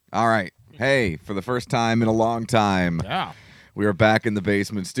All right. Hey, for the first time in a long time, Yeah. we are back in the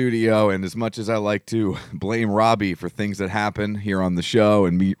basement studio. And as much as I like to blame Robbie for things that happen here on the show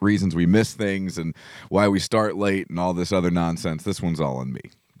and reasons we miss things and why we start late and all this other nonsense, this one's all on me.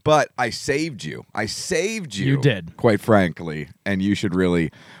 But I saved you. I saved you. You did. Quite frankly. And you should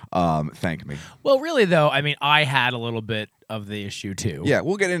really thank me. Well, really, though, I mean, I had a little bit of the issue, too. Yeah,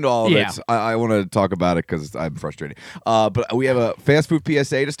 we'll get into all of Yeah. it. I want to talk about it because I'm frustrated. But we have a fast food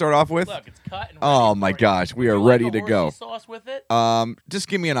PSA to start off with. Look, it's cut and Oh ready my for you. gosh, we Would are you like ready a to horsey go. sauce with it? Just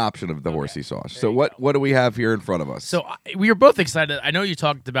give me an option of the horsey sauce. So you what go. what do we have here in front of us? So we were both excited. I know you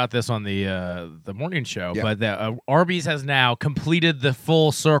talked about this on the morning show, Yeah. but Arby's has now completed the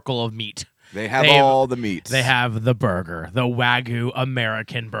full circle of meat. they have they have- all the meats. They have the burger, the Wagyu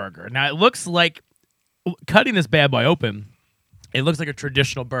American burger. Now, it looks like, cutting this bad boy open, it looks like a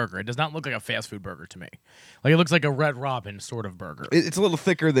traditional burger. It does not look like a fast food burger to me. Like, it looks like a Red Robin sort of burger. It's a little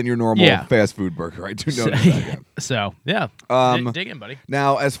thicker than your normal Yeah. fast food burger. I do So, notice that. Yeah. so, yeah. Um, Dig in, buddy.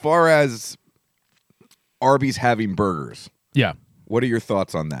 Now, as far as Arby's having burgers, Yeah. what are your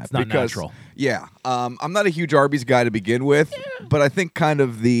thoughts on that? It's not natural. Yeah, I'm not a huge Arby's guy to begin with, but I think kind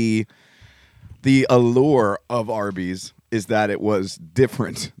of the allure of Arby's is that it was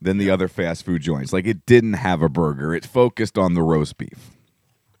different than the other fast food joints. Like, it didn't have a burger. It focused on the roast beef.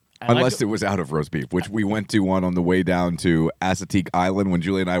 Unless it was out of roast beef, which we went to one on the way down to Assateague Island when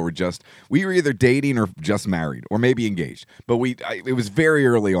Julie and I were we were either dating or just married or maybe engaged. But it was very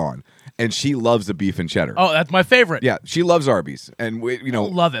early on, and she loves the beef and cheddar. Oh, that's my favorite. Yeah, she loves Arby's, and I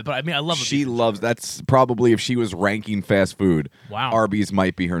love it, but I mean, I love it. she loves. That's probably, if she was ranking fast food, Wow. Arby's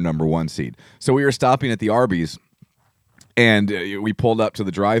might be her number one seed. So we were stopping at the Arby's, and we pulled up to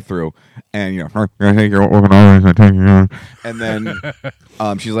the drive-through, and and then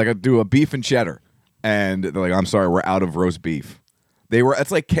she's like, "I'll do a beef and cheddar," and they're like, "I'm sorry, we're out of roast beef."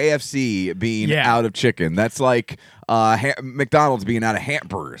 That's like KFC being Yeah. out of chicken. That's like McDonald's being out of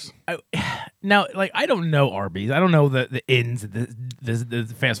hamburgers. Now, like, I don't know Arby's. I don't know the ins,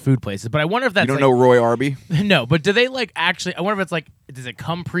 the fast food places, but I wonder if that's You don't like, know Roy Arby? No, but do they like actually? I wonder if it's like, does it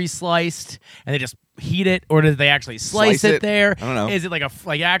come pre-sliced and they just heat it, or do they actually slice Slice it? it there? I don't know. Is it like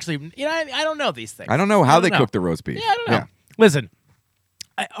actually? I don't know these things. I don't know how they know. cook the roast beef. Yeah, I don't know. Listen,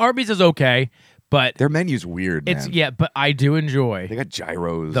 Arby's is okay, but Their menu's weird, man. but I do enjoy They got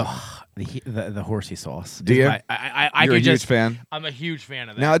gyros. the horsey sauce. Do you? I You're a could huge just, fan? I'm a huge fan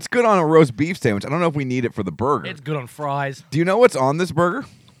of that. Now, it's good on a roast beef sandwich. I don't know if we need it for the burger. It's good on fries. Do you know what's on this burger?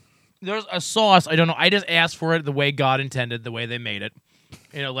 There's a sauce. I don't know. I just asked for it the way God intended, the way they made it.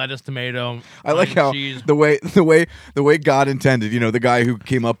 Lettuce, tomato. I like onion, how cheese. the way God intended. The guy who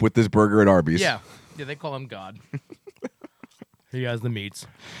came up with this burger at Arby's. Yeah, they call him God. He has the meats.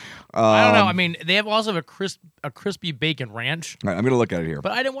 I don't know. I mean, they have also a crispy bacon ranch, All right, I'm gonna look at it here.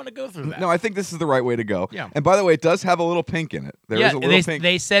 but I didn't want to go through that. No, I think this is the right way to go. Yeah. And by the way, it does have a little pink in it. There is yeah, a little pink.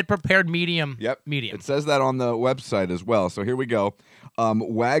 they said prepared medium. Yep. medium. It says that on the website as well. So here we go.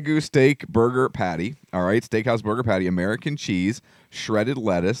 Wagyu steak burger patty. All right, steakhouse burger patty, American cheese, shredded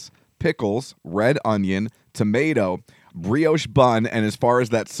lettuce, pickles, red onion, tomato, brioche bun, and as far as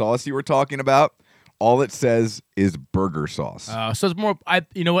that sauce you were talking about, all it says is burger sauce. So it's more.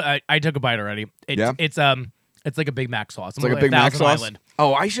 You know what? I took a bite already. Yeah? It's like a Big Mac sauce. It's like a Big Mac Thousand sauce. Island.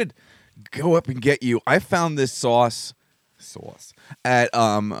 Oh, I should go up and get you. I found this sauce at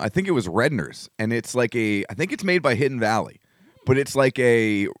I think it was Redner's, and it's like I think it's made by Hidden Valley, but it's like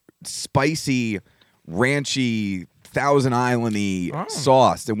a spicy, ranchy, Thousand Island-y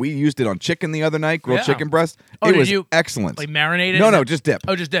sauce, and we used it on chicken the other night, grilled Yeah. chicken breast. Oh, it did was you, excellent. Like marinated? No, just dip.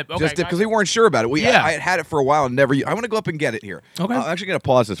 Oh, just dip. Okay, Just dip, because gotcha. we weren't sure about it. Yeah. I had had it for a while and never. I want to go up and get it here. Okay. I'm actually going to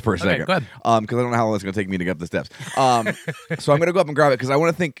pause this for a Okay, second. go ahead. Because I don't know how long it's going to take me to get up the steps. So I'm going to go up and grab it because I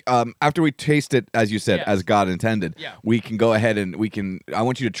want to think. After we taste it, as you said, Yes. as God intended, Yeah. we can go ahead and I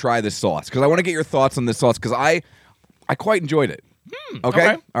want you to try this sauce because I want to get your thoughts on this sauce because I quite enjoyed it. Okay.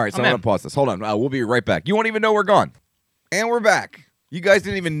 okay. All right. So I'm I'm going in. to pause this. Hold on. We'll be right back. You won't even know we're gone, and we're back. You guys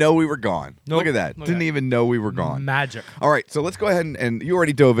didn't even know we were gone. Nope. Look at that. Look at Didn't that. even know we were gone. Magic. All right, so let's go ahead and you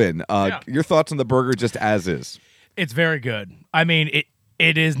already dove in. Yeah. Your thoughts on the burger just as is. It's very good. I mean,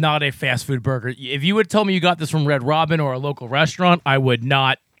 it is not a fast food burger. If you would tell me you got this from Red Robin or a local restaurant, I would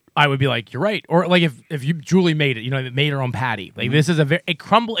not. I would be like, you're right. Or like if you Julie made it, made her own patty. Like this is it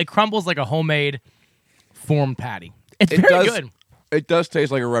crumbles like a homemade formed patty. It's very good. It does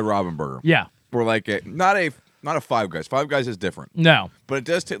taste like a Red Robin burger. Yeah. Or like not a Five Guys. Five Guys is different. No. But it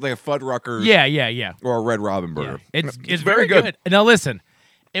does taste like a Fuddruckers Yeah. or a Red Robin burger. Yeah. It's very good. Now listen,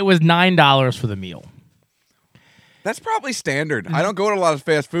 it was $9 for the meal. That's probably standard. I don't go to a lot of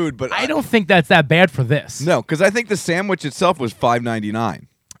fast food, but I don't think that's that bad for this. No, because I think the sandwich itself was $5.99.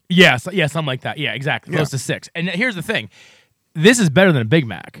 Yeah, something like that. Yeah, exactly. Yeah. Close to 6. And here's the thing. This is better than a Big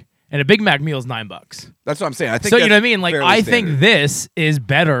Mac. And a Big Mac meal is $9. That's what I'm saying. I think So you know that's what I mean? Like fairly I standard. think this is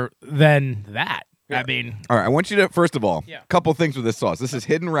better than that. I mean, All right, I want you to first of all, Yeah. couple things with this sauce. This is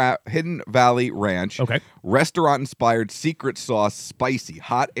Hidden Valley Ranch. Okay. Restaurant-inspired secret sauce, spicy,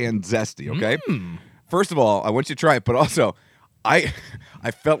 hot and zesty. Okay. Mm. First of all, I want you to try it, but also, I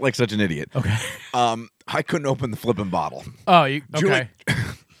felt like such an idiot. okay. I couldn't open the flipping bottle. Oh, you okay? Julie-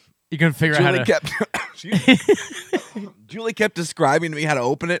 You can figure out how Julie to. kept Julie kept describing to me how to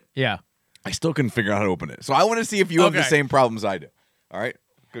open it. Yeah. I still couldn't figure out how to open it. So I want to see if you have the Okay. same problems I do. All right.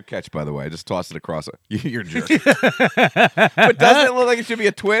 Good catch, by the way. I just tossed it across it. You're a jerk. But doesn't it look like it should be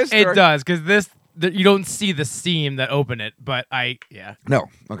a twist? It or- does because you don't see the seam that open it, but yeah. No.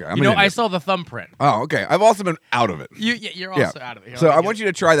 Okay. I'm You know, an I idiot. saw the thumbprint. Oh, okay. I've also been out of it. You're Yeah. also out of it. Here, So I'll I give want you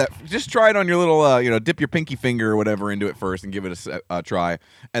to try that. Just try it on your little, dip your pinky finger or whatever into it first and give it a try.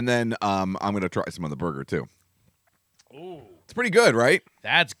 And then I'm going to try some on the burger too. Ooh, It's pretty good, right?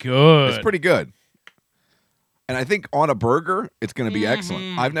 that's good. It's pretty good. And I think on a burger, it's going to be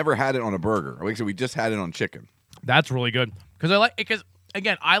excellent. I've never had it on a burger. Like I said, we just had it on chicken. That's really good because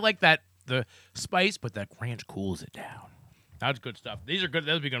again, I like the spice, but that ranch cools it down. That's good stuff. These are good.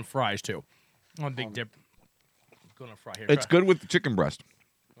 Those would be good fries too. One big dip. Gonna fry here. It's good with the chicken breast.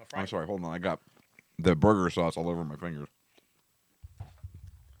 Gonna fry. I'm sorry. Hold on. I got the burger sauce all over my fingers.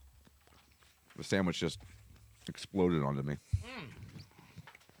 The sandwich just exploded onto me.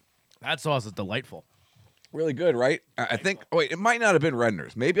 That sauce is delightful. Really good, right? I think. Oh, wait, it might not have been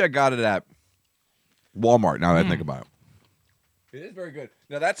Redner's. Maybe I got it at Walmart. Now that I think about it, it is very good.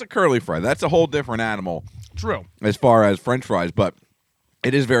 Now that's a curly fry. That's a whole different animal True. as far as French fries, but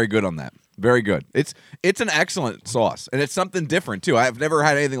it is very good on that. Very good. It's an excellent sauce, and it's something different too. I've never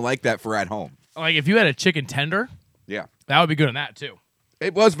had anything like that for at home. Like if you had a chicken tender, Yeah, that would be good on that too.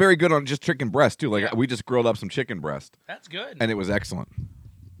 it was very good on just chicken breast too. Like Yeah. we just grilled up some chicken breast, That's good. and it was excellent.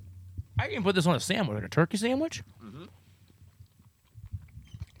 I can put this on a sandwich, like a turkey sandwich.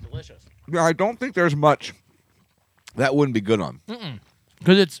 Delicious. Yeah, I don't think there's much that wouldn't be good on.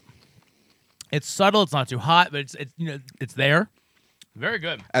 Because it's subtle. It's not too hot, but it's there. Very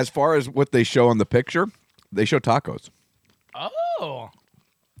good. As far as what they show on the picture, they show tacos. Oh.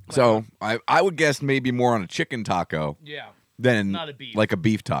 So I would guess maybe more on a chicken taco Yeah. than Not a beef. like a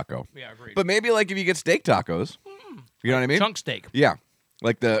beef taco. Yeah, agreed. But maybe like if you get steak tacos, you know what I mean? Chunk steak. Yeah,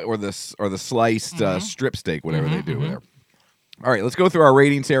 like the sliced strip steak, whatever they do there. All right, let's go through our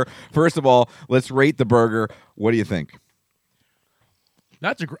ratings here. First of all, let's rate the burger. What do you think?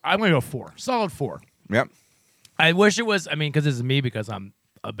 I'm gonna go 4. Solid 4. Yep. I wish it was. I mean, because this is me, because I'm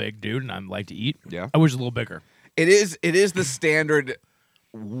a big dude and I like to eat. Yeah. I wish it was a little bigger. It is the standard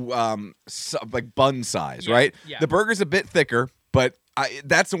like bun size, right? yeah. The burger's a bit thicker, but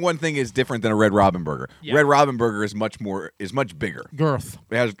that's the one thing is different than a Red Robin burger. Yeah. Red Robin burger is much bigger. Girth.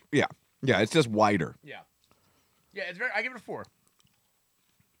 It has it's just wider. Yeah. Yeah. It's very. I give it a 4.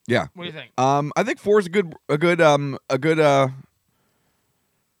 Yeah. What do you think? I think 4 is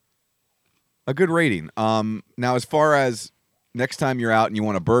a good rating. Now as far as next time you're out and you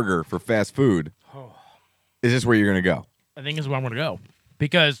want a burger for fast food, is this where you're gonna go? I think this is where I'm gonna go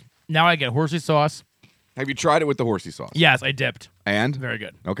because now I get horsey sauce. Have you tried it with the horsey sauce? Yes, I dipped. And Very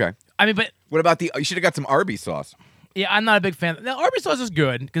good. okay. I mean, but What about you should have got some Arby's sauce. yeah, I'm not a big fan. Now, Arby's sauce is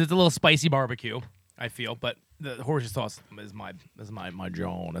good because it's a little spicy barbecue. I feel, but the horsey sauce is my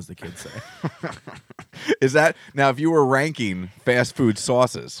Joan, as the kids say. Is that now? If you were ranking fast food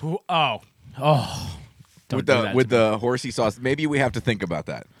sauces Oh. with the horsey sauce, maybe we have to think about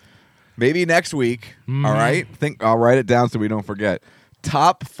that. Maybe next week. All right, I'll write it down so we don't forget.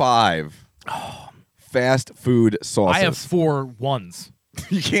 Top 5 fast food sauces. I have 4 ones.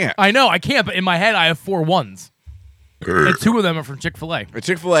 You can't. I know I can't, but in my head I have 4 ones. And 2 of them are from Chick-fil-A.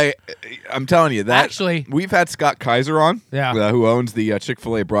 Chick-fil-A, I'm telling you that. Actually- we've had Scott Kaiser on, Yeah. who owns the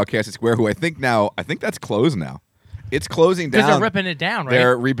Chick-fil-A Broadcasting Square, who I think that's closed now. It's closing down. Because they're ripping it down, right?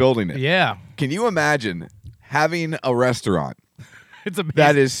 They're rebuilding it. Yeah. Can you imagine having a restaurant It's amazing.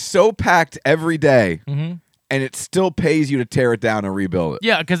 that is so packed every day, and it still pays you to tear it down and rebuild it?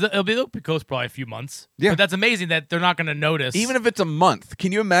 Yeah, because it'll be close probably a few months. Yeah. But that's amazing that they're not going to notice. Even if it's a month,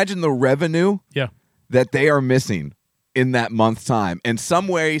 can you imagine the revenue Yeah. that they are missing in that month's time? And some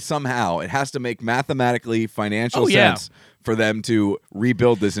way, somehow, it has to make mathematically financial sense for them to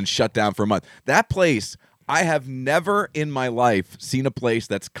rebuild this and shut down for a month. That place, I have never in my life seen a place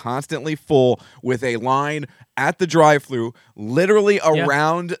that's constantly full with a line at the drive-thru, literally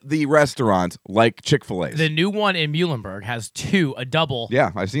around the restaurant, like Chick-fil-A's. The new one in Muhlenberg has 2, a double.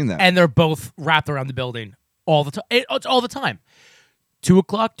 Yeah, I've seen that. And they're both wrapped around the building all the time. It's all the time. 2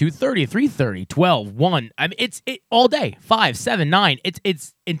 o'clock, 2:30, 3:30, 12, 1. I mean, it's all day. 5, 7, 9.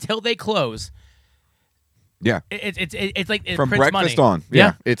 It's until they close. Yeah. It's like it From prints breakfast money. on.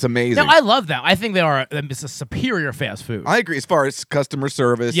 Yeah. It's amazing. No, I love that. I think it's a superior fast food. I agree as far as customer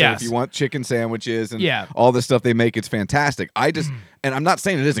service. And Yes. if you want chicken sandwiches and Yeah. all the stuff they make, it's fantastic. And I'm not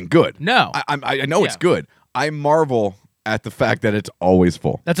saying it isn't good. No. I know it's Yeah. good. I marvel at the fact that it's always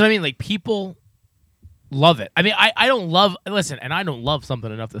full. That's what I mean. Like, people love it. I mean, I don't love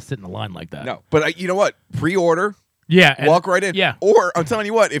something enough to sit in the line like that. No, but you know what? Pre-order, Yeah. walk right in. Yeah. Or I'm telling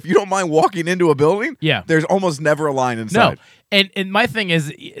you what, if you don't mind walking into a building, Yeah. there's almost never a line No. inside. And my thing is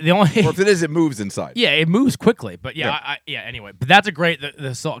the only Well, if it is, it moves inside. yeah, it moves quickly. But Yeah. anyway. But that's a great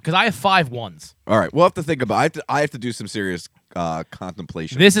the salt because I have 5 ones. All right, we'll have to think about. I have to do some serious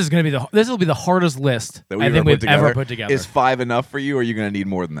contemplation. This will be the hardest list that I think we've ever put together. Is 5 enough for you, or are you going to need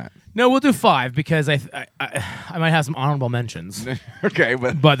more than that? No, we'll do 5 because I might have some honorable mentions. Okay,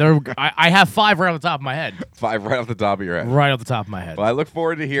 but But I have 5 right off the top of my head. 5 right off the top of your head. Right off the top of my head. Well, I look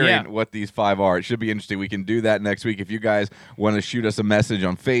forward to hearing Yeah. what these 5 are. It should be interesting. We can do that next week. If you guys want to shoot us a message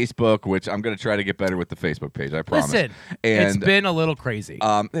on Facebook, which I'm going to try to get better with the Facebook page, I promise. Listen, and, it's been a little crazy.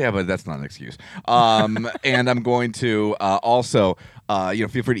 yeah, but that's not an excuse. And I'm going to also,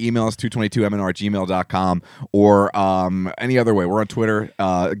 feel free to email us 222mnr@gmail.com or any other way. We're on Twitter.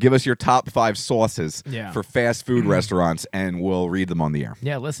 Give us your top 5 sauces Yeah. for fast food restaurants, and we'll read them on the air.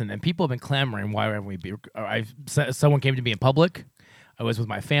 Yeah, listen, and people have been clamoring. Why haven't we be? Someone came to me in public. I was with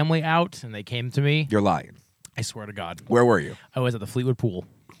my family out, and they came to me. You're lying. I swear to God. Where were you? I was at the Fleetwood Pool.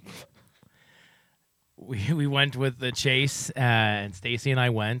 We went with the Chase, and Stacy and I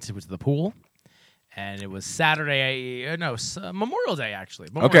went. It was the pool, and it was Saturday. Memorial Day actually.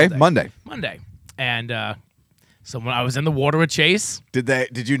 Memorial Day. Monday. And so when I was in the water with Chase,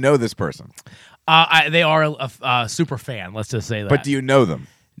 Did you know this person? they are a super fan. Let's just say that. But do you know them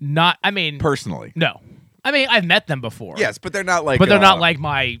Personally, personally? no. I mean, I've met them before. Yes, but they're not like. But they're not like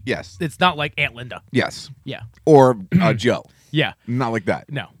my. Yes. It's not like Aunt Linda. Yes. Yeah. Or Joe. Yeah. Not like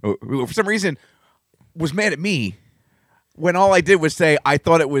that. No. Who, for some reason, was mad at me when all I did was say I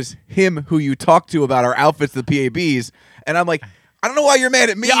thought it was him who you talked to about our outfits, the PABs, and I'm like, I don't know why you're mad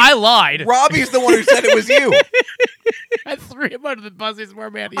at me. Yeah, I lied. Robbie's the one who said it was you. I threw him under the bus. He's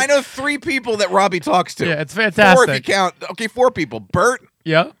more mad. I know 3 people that Robbie talks to. Yeah, it's fantastic. 4 if you count. Okay, 4 people. Bert,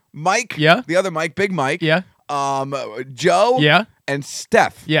 Yeah. Mike, Yeah. the other Mike, Big Mike, Yeah. Joe, Yeah. and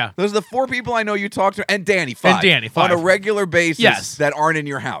Steph. Yeah. Those are the 4 people I know you talk to, and Danny, 5. And Danny, 5. On a regular basis. Yes. That aren't in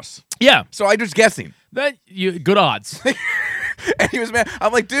your house. Yeah. So I'm just guessing. Good odds. And he was mad.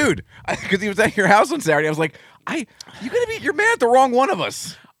 I'm like, dude, because he was at your house on Saturday. I was like, you're mad at the wrong one of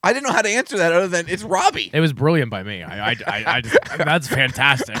us. I didn't know how to answer that other than it's Robbie. It was brilliant by me. I just, that's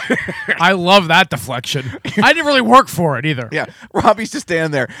fantastic. I love that deflection. I didn't really work for it either. Yeah, Robbie's just standing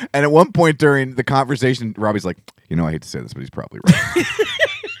there, and at one point during the conversation, Robbie's like, I hate to say this, but he's probably right.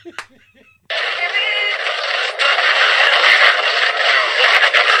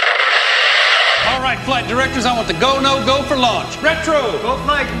 All right, flight directors, I want the go, no, go for launch. Retro. Go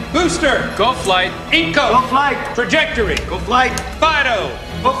flight. Booster. Go flight. Inco. Go flight. Trajectory. Go flight. Fido.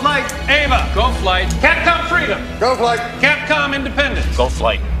 Go flight. Ava. Go flight. Capcom Freedom. Go flight. Capcom Independence. Go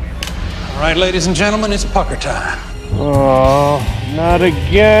flight. All right, ladies and gentlemen, it's pucker time. Oh, not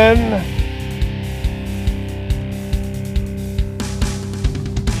again.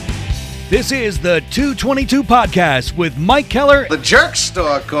 This is the 222 Podcast with Mike Keller The Jerk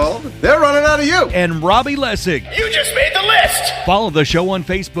Store called. They're running out of you. and Robbie Lessig. You just made the list! Follow the show on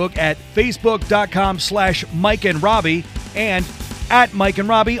Facebook at facebook.com/Mike and Robbie and at Mike and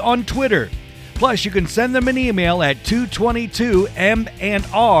Robbie on Twitter. Plus, you can send them an email at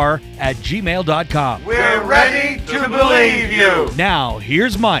 222mnr@gmail.com. We're ready to believe you! Now,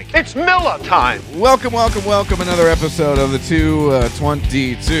 here's Mike. It's Miller time! Welcome. Another episode of the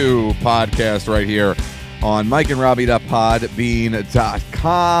 222 podcast right here on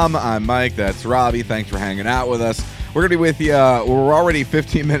mikeandrobbie.podbean.com. I'm Mike. That's Robbie. Thanks for hanging out with us. We're going to be with you. We're already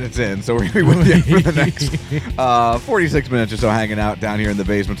 15 minutes in, so we're going to be with you for the next 46 minutes or so hanging out down here in the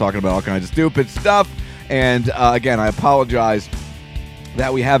basement talking about all kinds of stupid stuff. And again, I apologize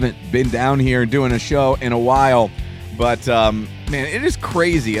that we haven't been down here doing a show in a while. But, man, it is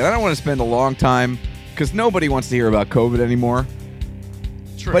crazy. And I don't want to spend a long time because nobody wants to hear about COVID anymore.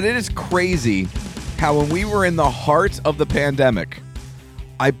 True. But it is crazy how when we were in the heart of the pandemic,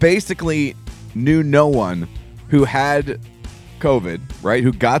 I basically knew no one who had COVID, right,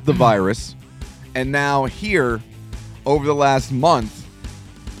 who got the virus. And now here, over the last month,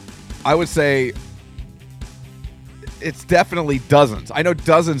 I would say it's definitely dozens. I know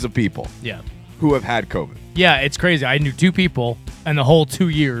dozens of people Yeah. who have had COVID. Yeah, it's crazy. I knew 2 people and the whole 2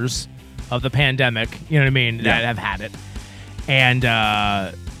 years of the pandemic. You know what I mean? That I've had it, and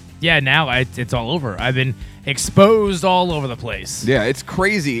now it's all over. I've been exposed all over the place. Yeah, it's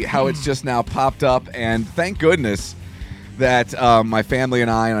crazy how it's just now popped up, and thank goodness that my family and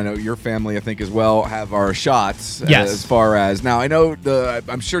I know your family, I think as well, have our shots. Yes. As far as now, I know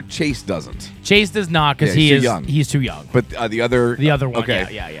I'm sure Chase doesn't, Chase does not because Yeah, he's he too is young. he's too young. but the other one, okay,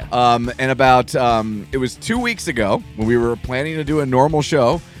 yeah. And about it was 2 weeks ago when we were planning to do a normal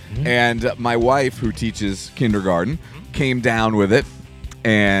show, and my wife, who teaches kindergarten, came down with it,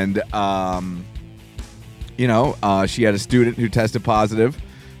 and she had a student who tested positive.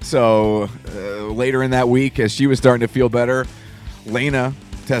 So later in that week, as she was starting to feel better, Lena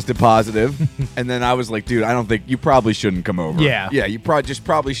tested positive, and then I was like, "Dude, I don't think you probably shouldn't come over." Yeah. you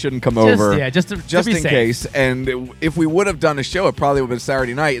probably shouldn't come over. Just to be in safe. case. And if we would have done a show, it probably would have been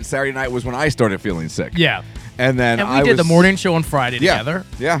Saturday night, and Saturday night was when I started feeling sick. Yeah. And then And we I did the was- morning show on Friday together.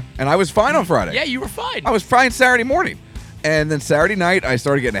 Yeah, and I was fine on Friday. Yeah, you were fine. I was fine Saturday morning. And then Saturday night, I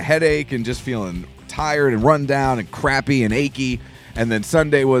started getting a headache and just feeling tired and run down and crappy and achy. And then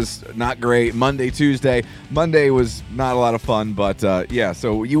Sunday was not great. Tuesday. Monday was not a lot of fun. But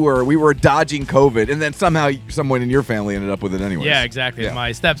so we were dodging COVID. And then somehow someone in your family ended up with it anyway. Yeah, exactly. Yeah.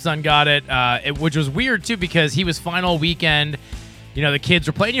 My stepson got it, which was weird, too, because he was fine all weekend. You know, the kids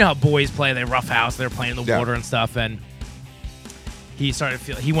were playing. You know how boys play. They roughhouse. They're playing in the water and stuff. And he started to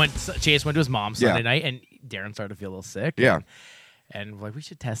feel... Chase went to his mom Sunday night, and Darren started to feel a little sick. Yeah. And we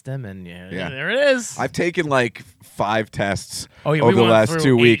should test him, and Yeah. there it is. I've taken like 5 tests we over the went last through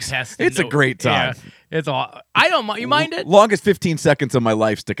 2 8 weeks. tests It's a great time. Yeah, it's all. I don't mind. You mind it? Longest 15 seconds of my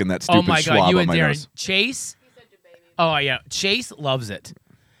life sticking that stupid Oh my swab god, you on and my Darren. nose. Chase. Oh yeah, Chase loves it.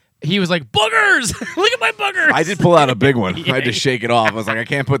 He was like, boogers! Look at my boogers! I did pull out a big one. Yeah. I had to shake it off. I was like, I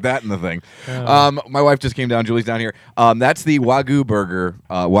can't put that in the thing. My wife just came down. Julie's down here. That's the Wagyu burger.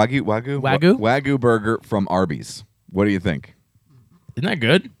 Wagyu burger from Arby's. What do you think? Isn't that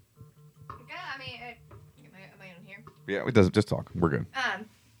good? Yeah, I mean, am I on here? Yeah, it doesn't. Just talk. We're good.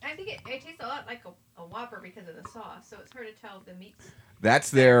 I think it tastes a lot like a Whopper because of the sauce, so it's hard to tell if the meat's...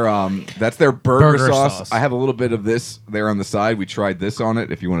 That's their burger sauce. sauce. I have a little bit of this there on the side. We tried this on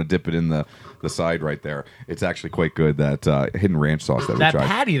it. If you want to dip it in the side right there, it's actually quite good. That hidden ranch sauce that we That tried.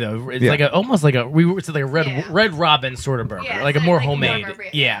 patty though, it's Yeah. like almost like a red Yeah. Red Robin sort of burger, Yeah, like a it's more like homemade. more-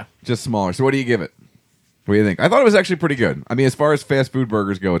 Yeah. Just smaller. So what do you give it? What do you think? I thought it was actually pretty good. I mean, as far as fast food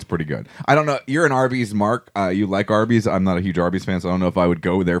burgers go, it's pretty good. I don't know. You're an Arby's, Mark. You like Arby's. I'm not a huge Arby's fan, so I don't know if I would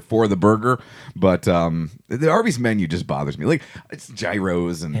go there for the burger. But the Arby's menu just bothers me. Like, it's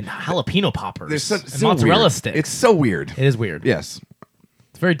gyros and jalapeno poppers. there's and so mozzarella weird. sticks. It's so weird. It is weird. Yes.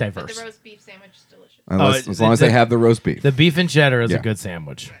 It's very But diverse. the roast beef sandwich is delicious. As long as they have the roast beef. The beef and cheddar is Yeah. a good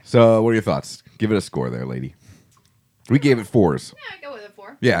sandwich. So, what are your thoughts? Give it a score there, lady. We gave it 4s. Yeah, I go with a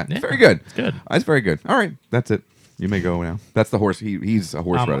 4. Yeah, Yeah. it's very good. It's good. It's very good. All right, that's it. You may go now. That's the horse. He's a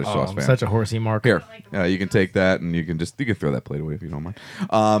horseradish sauce I'm fan. such a horsey mark. Here, you can take that, and you can throw that plate away if you don't mind.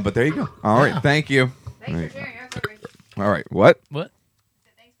 But there you go. All right, thank you. Thanks for sharing. I'm sorry. All right, what? What?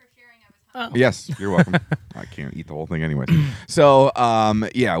 Thanks for sharing. I was hungry. Yes, you're welcome. I can't eat the whole thing anyway. So,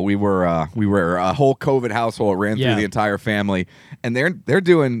 we were a whole COVID household. It ran through Yeah. the entire family, and they're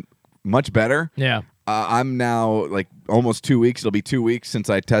doing much better. Yeah. I'm now like almost 2 weeks. It'll be 2 weeks since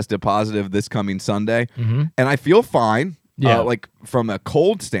I tested positive this coming Sunday, and I feel fine. Yeah. Like from a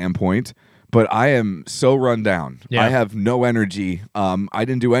cold standpoint, but I am so run down. Yeah. I have no energy. I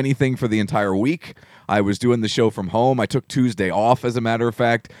didn't do anything for the entire week. I was doing the show from home. I took Tuesday off, as a matter of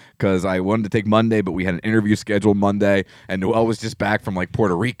fact, because I wanted to take Monday, but we had an interview scheduled Monday, and Noel was just back from like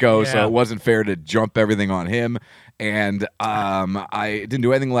Puerto Rico, so Yeah. it wasn't fair to jump everything on him. And I didn't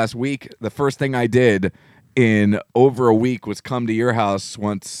do anything last week. The first thing I did in over a week was come to your house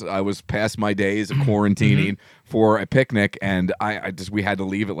once I was past my days of quarantining for a picnic, and we had to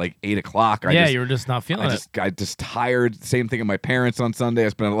leave at like 8:00. You were just not feeling it. I just tired. Same thing at my parents on Sunday. I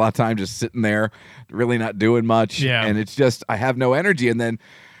spent a lot of time just sitting there, really not doing much. Yeah. And it's just I have no energy. And then,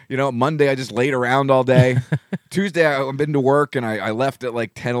 Monday I just laid around all day. Tuesday I've been to work and I left at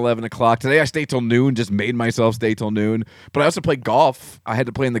like 10, 11 o'clock. Today I stayed till noon, just made myself stay till noon. But I also played golf. I had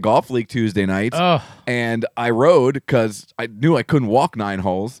to play in the golf league Tuesday night. Oh. And I rode because I knew I couldn't walk 9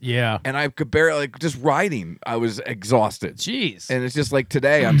 holes. Yeah. And I could barely, just riding, I was exhausted. Jeez. And it's just like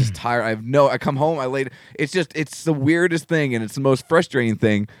today, I'm just tired. I come home, it's the weirdest thing, and it's the most frustrating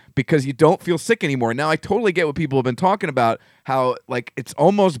thing because you don't feel sick anymore. Now, I totally get what people have been talking about, how like it's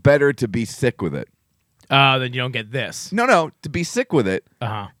almost better to be sick with it. Then you don't get this. No, to be sick with it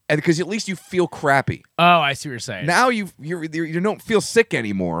Uh-huh. and because at least you feel crappy. Oh, I see what you're saying. Now you don't feel sick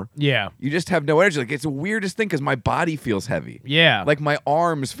anymore. Yeah. You just have no energy. Like, it's the weirdest thing because my body feels heavy. Yeah. Like my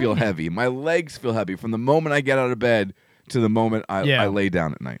arms feel heavy, my legs feel heavy from the moment I get out of bed to the moment I lay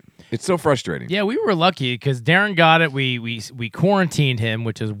down at night. It's so frustrating. Yeah, we were lucky because Darren got it. We quarantined him,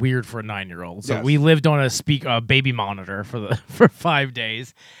 which is weird for a 9-year-old. So Yes. we lived on a baby monitor for 5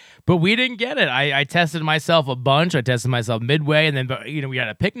 days. But we didn't get it. I tested myself a bunch. I tested myself midway, and then we had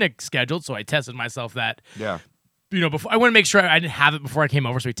a picnic scheduled, so I tested myself that. Yeah. Before I want to make sure I didn't have it before I came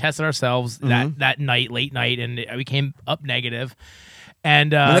over, so we tested ourselves that night, late night, and we came up negative.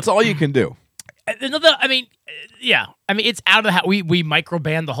 And that's all you can do. It's out of the house. We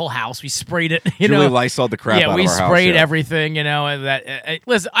microbanned the whole house. We sprayed it. Julie Lysol the crap out of our house. Yeah, we sprayed everything. And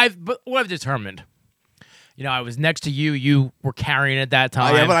listen, what I've determined. I was next to you. You were carrying it that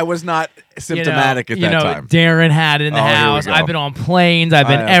time. Yeah, but I was not symptomatic at that time. Darren had it in the here we house. go. I've been on planes. I've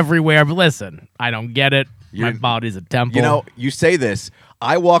been everywhere. But listen, I don't get it. My body's a temple. You say this.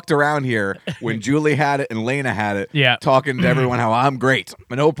 I walked around here when Julie had it and Lena had it, talking to everyone how I'm great,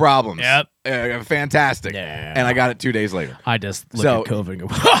 no problems, fantastic, and I got it 2 days later. I just look at COVID and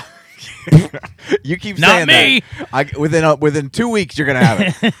go, you keep not saying me. That. Within 2 weeks, you're gonna have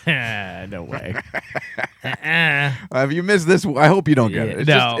it. No way. If you miss this, I hope you don't get it.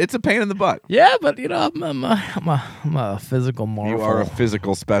 It's a pain in the butt. Yeah, but I'm a physical marvel. You are a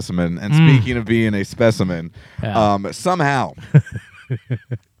physical specimen. And speaking of being a specimen, somehow.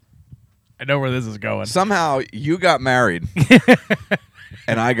 I know where this is going. Somehow you got married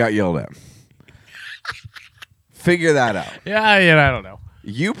and I got yelled at. Figure that out. Yeah, I don't know.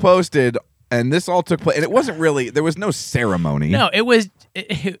 You posted, and this all took place, and it wasn't really, there was no ceremony. No, it was...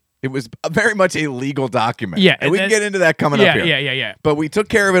 It was very much a legal document. Yeah. And we can get into that coming up here. Yeah. But we took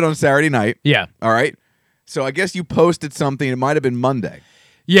care of it on Saturday night. Yeah. All right? So I guess you posted something. It might have been Monday.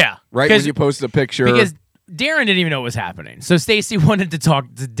 Yeah. Right? When you posted a picture. Because Darren didn't even know what was happening. So Stacy wanted to talk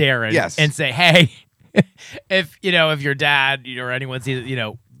to Darren and say, hey, if your dad or anyone sees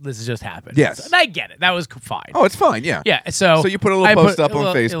it, this has just happened. Yes. And I get it. That was fine. Oh, it's fine. Yeah. Yeah. So you put a little post up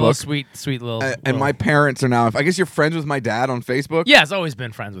on Facebook. A little sweet little. And my parents are now, I guess you're friends with my dad on Facebook? Yeah, I've always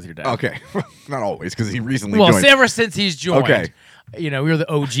been friends with your dad. Okay. Not always, because he recently joined. Well, ever since he's joined. Okay. We were the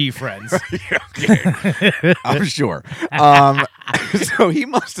OG friends. I'm sure. So he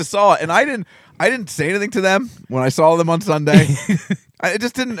must have saw it, and I didn't say anything to them when I saw them on Sunday. It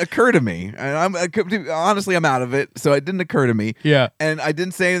just didn't occur to me. And honestly, I'm out of it, so it didn't occur to me. Yeah. And I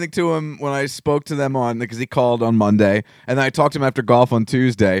didn't say anything to him when I spoke to them because he called on Monday, and then I talked to him after golf on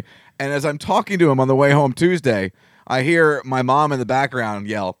Tuesday. And as I'm talking to him on the way home Tuesday, I hear my mom in the background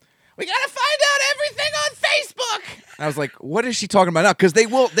yell, "We gotta find out everything on Facebook." And I was like, "What is she talking about now?" Because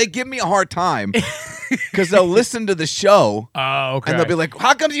they give me a hard time. Because they'll listen to the show. Oh, okay. And they'll be like,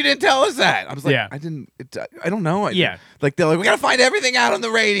 "How come you didn't tell us that?" I was like, Yeah. I don't know. Yeah. Like, they're like, "We got to find everything out on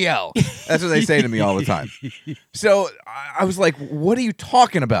the radio." That's what they say to me all the time. So I was like, "What are you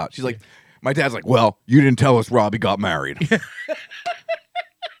talking about?" She's like, my dad's like, "Well, you didn't tell us Robbie got married."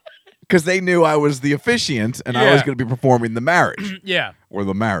 Because they knew I was the officiant and I was going to be performing the marriage. Yeah. Or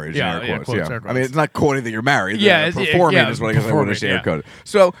the marriage, Yeah, in air yeah, quotes. quotes, Yeah. air I mean, quotes. it's not quoting that you're married. Yeah, performing yeah, is what I guess I want to share performing, code.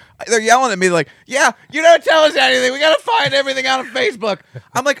 So they're yelling at me like, "Yeah, you don't tell us anything. We got to find everything out on Facebook."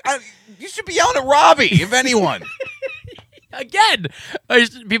 I'm like, you should be yelling at Robbie, if anyone. Again,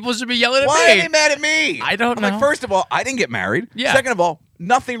 people should be yelling at Why me. are they mad at me? I don't know. Like, first of all, I didn't get married. Yeah. Second of all,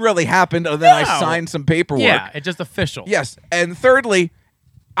 nothing really happened other than I No. signed some paperwork. Yeah, it's just official. Yes. And thirdly,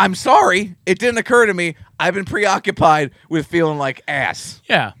 I'm sorry. It didn't occur to me. I've been preoccupied with feeling like ass.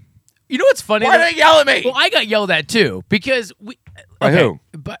 Yeah. You know what's funny? Why did they yell at me? Well, I got yelled at too because we. By who?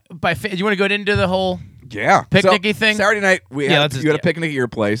 By do you want to go into the whole? Yeah. Picnicky thing? Saturday night, you had a yeah. picnic at your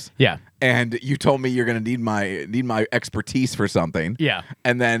place. Yeah. And you told me you're going to need my expertise for something. Yeah.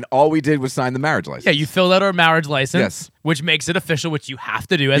 And then all we did was sign the marriage license. Yeah, you filled out our marriage license, Yes. which makes it official, which you have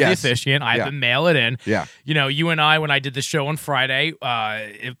to do as Yes. the officiant. I Yeah. have to mail it in. Yeah. You and I, when I did the show on Friday,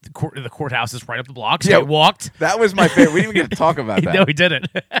 the courthouse is right up the block, so Yeah. I walked. That was my favorite. We didn't even get to talk about that. No, we didn't.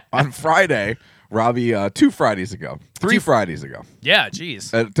 On Friday, Robbie, 2 Fridays ago. 3 Fridays ago. Yeah,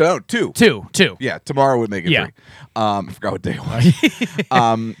 jeez. No, 2. Two. Yeah, tomorrow would make it Yeah. 3. I forgot what day it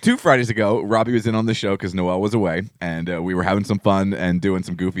was. 2 Fridays ago, Robbie was in on the show because Noelle was away, and we were having some fun and doing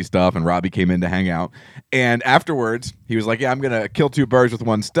some goofy stuff, and Robbie came in to hang out. And afterwards, he was like, "Yeah, I'm going to kill 2 birds with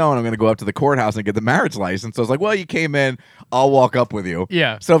 1 stone. I'm going to go up to the courthouse and get the marriage license." So I was like, "Well, you came in. I'll walk up with you."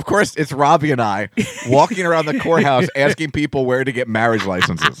 Yeah. So, of course, it's Robbie and I walking around the courthouse asking people where to get marriage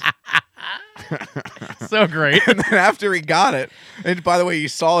licenses. So great. And then after he got it, and by the way, he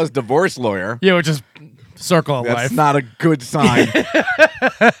saw his divorce lawyer. Yeah, which is Circle of That's life. not a good sign.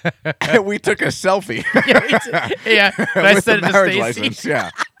 And we took a selfie. Yeah, and I with said the it to marriage Stacey. license. Yeah,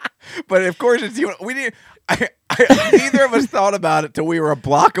 but of course it's you. We didn't. Neither of us thought about it till we were a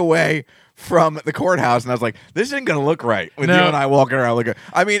block away from the courthouse, and I was like, "This isn't going to look right with No. you and I walking around looking."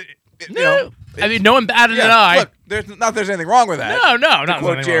 I mean, you know, I mean, no one batted an eye. Look, there's anything wrong with that. No, To not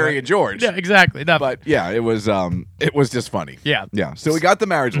quote Jerry and George. Yeah, exactly. Nothing. But yeah, it was just funny. Yeah. yeah. So we got the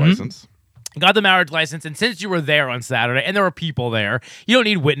marriage license. Got the marriage license, and since you were there on Saturday, and there were people there, you don't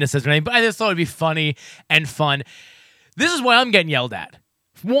need witnesses or anything, but I just thought it'd be funny and fun. This is why I'm getting yelled at.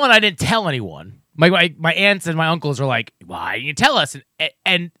 One, I didn't tell anyone. My aunts and my uncles are like, why didn't you tell us?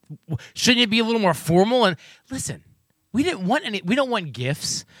 And shouldn't it be a little more formal? And listen, we don't want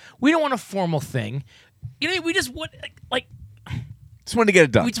gifts. We don't want a formal thing. You know, we just want, like Just wanted to get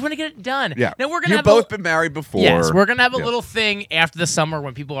it done. we just want to get it done. Yeah. Now we're going to You've have both been married before. Yes, we're gonna have a Yeah. little thing after the summer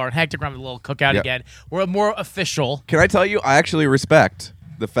when people are hectic. We're gonna have a little cookout Yeah. again. We're more official. Can I tell you, I actually respect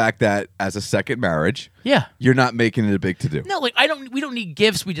the fact that as a second marriage, Yeah. you're not making it a big to-do. No, like we don't need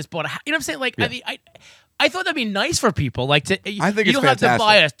gifts. We just bought a. You know what I'm saying? Like Yeah. I mean, I thought that'd be nice for people. Like to. I think you it's don't have to fantastic.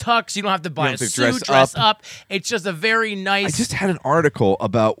 buy a tux. You don't have to buy don't a have to suit. dress Up. It's just a very nice. I just had an article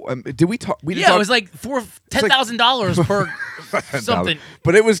about. Did we talk? We didn't yeah, talk, it was like $10,000 per something.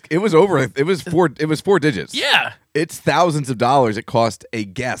 But it was over. It was four digits. Yeah. It's thousands of dollars it cost a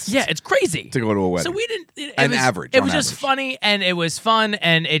guest. Yeah, it's crazy to go to a wedding. So we didn't. It An was, average, It on was just average. funny and it was fun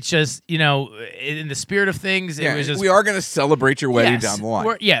and it's just in the spirit of things. Yeah, it was just we are going to celebrate your wedding Yes, down the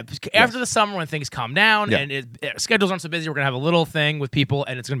line. After the summer when things calm down Yeah. and schedules aren't so busy, we're gonna have a little thing with people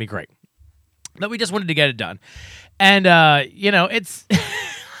and it's gonna be great. But we just wanted to get it done, and it's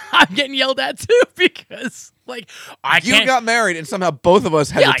I'm getting yelled at too because I You can't. got married, and somehow both of us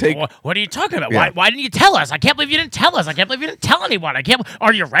had yeah, to take. what are you talking about? Yeah. Why didn't you tell us? I can't believe you didn't tell us. I can't believe you didn't tell anyone.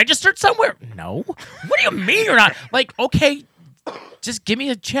 Are you registered somewhere? No. What do you mean you're not? Okay, just give me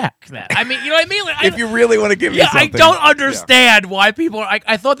a check then. I mean, you know what I mean? If you really want to give me yeah, I something. don't understand why people are.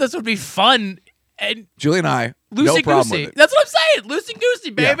 I thought this would be fun and Julie and I, no loosey problem goosey. with it. That's what I'm saying. Loosey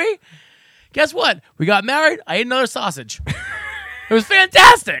goosey, Yeah. baby. Guess what? We got married. I ate another sausage. It was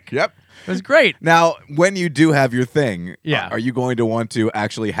fantastic. Yep. It was great. Now, when you do have your thing, Yeah. are you going to want to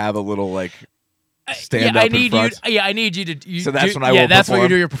actually have a little stand yeah, up I need in front? you. Yeah, I need you to. So that's when I Yeah, will that's when you perform?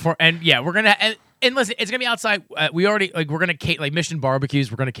 do your perform. And yeah, we're gonna. And listen, it's gonna be outside. We already we're gonna cater Mission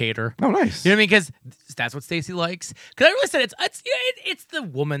barbecues. We're gonna cater. Oh, nice. You know what I mean? Because that's what Stacey likes. Because I really said it's the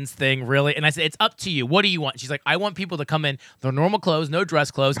woman's thing, really. And I said it's up to you. What do you want? She's like, I want people to come in their normal clothes, no dress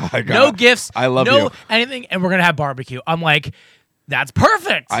clothes, my God. no gifts, I love no you. anything, and we're gonna have barbecue. I'm like, that's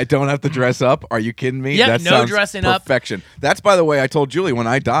perfect. I don't have to dress up. Are you kidding me? Yep, that no sounds dressing up. perfection. That's, by the way, I told Julie when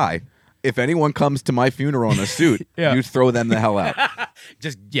I die, if anyone comes to my funeral in a suit, Yeah. you throw them the hell out.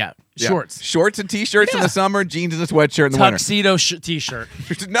 Just Yeah. shorts, Shorts and T-shirts in Yeah. the summer, jeans and a sweatshirt in the tuxedo t-shirt.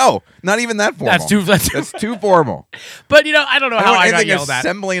 winter. No, not even that formal. That's too too formal. But I don't know I how don't want I got anything yelled at.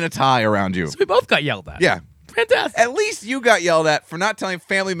 assembling a tie around you. So we both got yelled at. Yeah. Fantastic. At least you got yelled at for not telling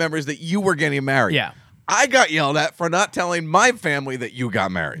family members that you were getting married. Yeah. I got yelled at for not telling my family that you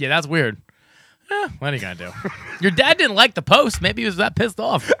got married. Yeah, that's weird. What are you gonna do? Your dad didn't like the post. Maybe he was that pissed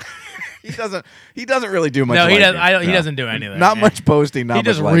off. He doesn't really do much. No, he liking. doesn't. He No. doesn't do anything. Not Yeah. much posting. Not He much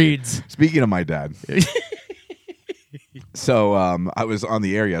just liking. reads. Speaking of my dad, so I was on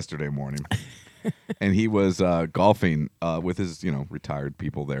the air yesterday morning, and he was golfing with his retired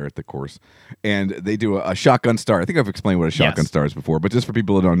people there at the course, and they do a shotgun start. I think I've explained what a shotgun Yes. start is before, but just for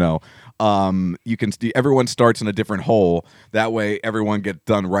people who don't know, everyone starts in a different hole. That way, everyone gets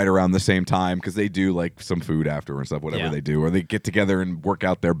done right around the same time because they do like some food after and stuff, whatever Yeah. they do, or they get together and work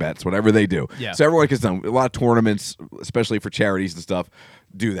out their bets, whatever they do. Yeah. So everyone gets done. A lot of tournaments, especially for charities and stuff,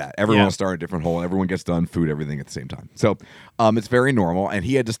 do that. Everyone Yeah. will start a different hole. Everyone gets done, food, everything at the same time. So it's very normal. And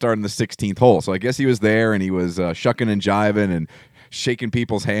he had to start in the 16th hole. So I guess he was there and he was shucking and jiving and shaking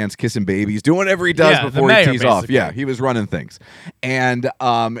people's hands, kissing babies, doing whatever he does Yeah, the before he mayor, tees off. basically. Yeah, he was running things. And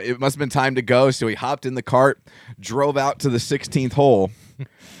it must have been time to go. So he hopped in the cart, drove out to the 16th hole,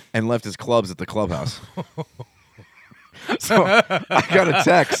 and left his clubs at the clubhouse. So I got a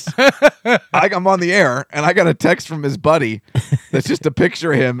text. I'm on the air, and I got a text from his buddy that's just a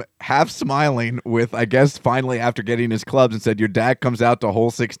picture of him half smiling with, I guess, finally after getting his clubs, and said, your dad comes out to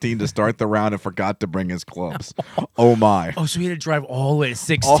hole 16 to start the round and forgot to bring his clubs. Oh, my. Oh, so he had to drive all the way to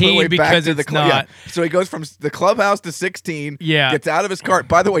 16 All the way because back to it's the club. not. Yeah. So he goes from the clubhouse to 16, Yeah. gets out of his cart.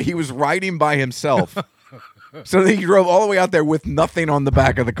 By the way, he was riding by himself. So he drove all the way out there with nothing on the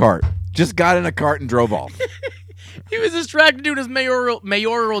back of the cart. Just got in a cart and drove off. He was distracted doing his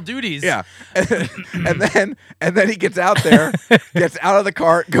mayoral duties. Yeah, and then he gets out there, gets out of the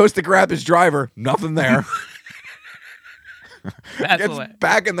cart, goes to grab his driver. Nothing there. That's Gets hilarious.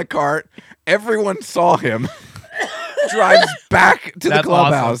 back in the cart. Everyone saw him. Drives back to the That's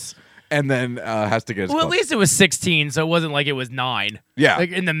clubhouse, and then has to get his Well, at club. least it was 16, so it wasn't like it was 9. Yeah.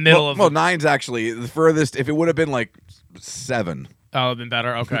 Like in the middle of. Well, 9's actually the furthest. If it would have been like 7, Oh, it would have been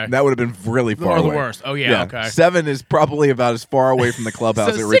better. Okay. that would have been really far Or the away. worst. Oh, yeah, okay. 7 is probably about as far away from the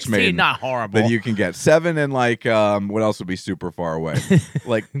clubhouse So at Rich 16, Maiden not horrible. that you can get. 7 and like what else would be super far away?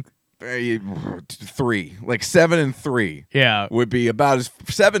 Like 3, like 7 and 3. Yeah. Would be about as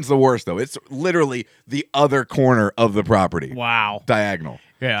 7's the worst though. It's literally the other corner of the property. Wow. Diagonal.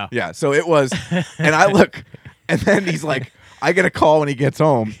 Yeah. Yeah. So it was, and I look, and then he's like, I get a call when he gets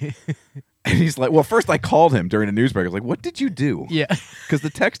home. And he's like, well, first I called him during a news break. I was like, what did you do? Yeah. Because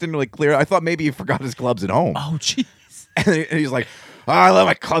the text didn't really clear. I thought maybe he forgot his clubs at home. Oh, jeez. And he's like, oh, I left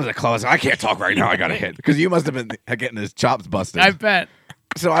my clubs at close. I can't talk right now. I got to hit. Because you must have been getting his chops busted. I bet.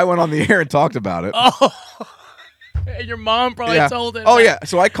 So I went on the air and talked about it. And your mom probably Yeah. told him. Oh, that. yeah.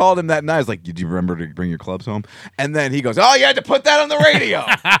 So I called him that night. I was like, did you remember to bring your clubs home? And then he goes, oh, you had to put that on the radio.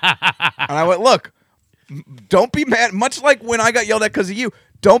 And I went, look, don't be mad. Much like when I got yelled at because of you,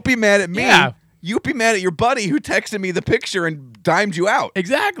 don't be mad at me. Yeah. You be mad at your buddy who texted me the picture and dimed you out.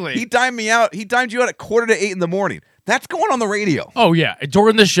 Exactly. He dimed me out. He dimed you out at 7:45 in the morning. That's going on the radio. Oh yeah,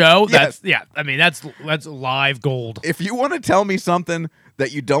 during the show. Yes. That's yeah. I mean, that's live gold. If you want to tell me something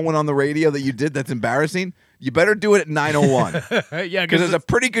that you don't want on the radio that you did that's embarrassing, you better do it at 9:01. Yeah, Because there's a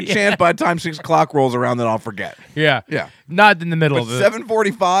pretty good chance by the time 6 o'clock rolls around that I'll forget. yeah, Yeah. not in the middle But of it.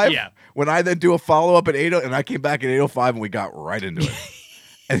 7:45, Yeah. when I then do a follow-up at 8, and I came back at 8:05 and we got right into it.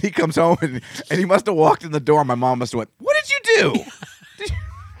 And he comes home and he must have walked in the door. My mom must have went, what did you do?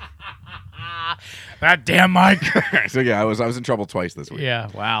 That damn mic. So yeah, I was in trouble twice this week. Yeah.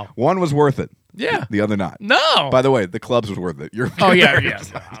 Wow. One was worth it. Yeah. The other not. No. By the way, the clubs was worth it. You're Oh yeah. Yeah.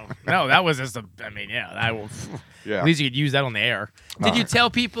 No, that was just a. I mean, yeah. That will. Yeah. At least you could use that on the air. Did you tell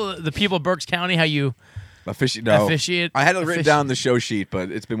the people of Berks County how you? Officiate. I had it written down on the show sheet,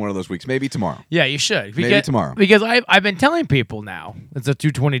 but it's been one of those weeks. Maybe tomorrow. Yeah, you should. Maybe tomorrow. Because I've been telling people now, it's a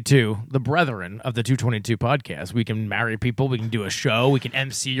 222, the brethren of the 222 podcast. We can marry people. We can do a show. We can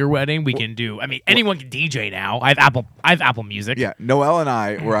MC your wedding. We can do. I mean, anyone can DJ now. I have Apple Music. Yeah, Noelle and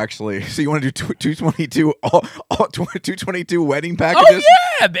I were actually. So you want to do 222 all 222 wedding packages?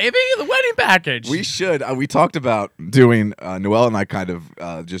 Oh yeah, baby, the wedding package. We should. We talked about doing. Noelle and I kind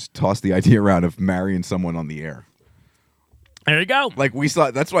of just tossed the idea around of marrying someone on the air. There you go. Like we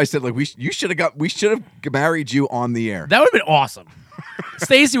saw. That's why I said like we should have married you on the air. That would have been awesome.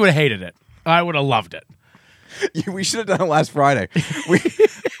 Stacy would have hated it. I would have loved it. We should have done it last Friday.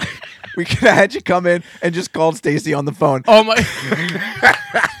 We could have had you come in and just called Stacy on the phone. Oh my.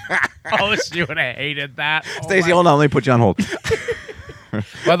 Oh, she would have hated that. Oh, Stacy, my- hold on. Let me put you on hold.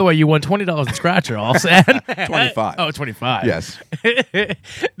 By the way, you won $20 in Scratcher. All said. 25. Oh, 25. Yes.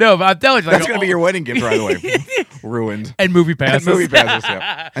 No, but I'm telling you, That's going to be your wedding gift, by the way. Ruined. and movie passes. And movie passes,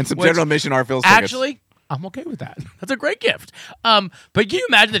 yeah. And some Which- general admission art Phil's tickets. Actually, I'm okay with that. That's a great gift. But can you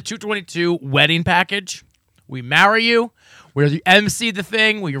imagine the 222 wedding package? We marry you, we're the MC the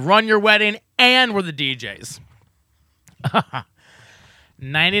thing, we run your wedding, and we're the DJs.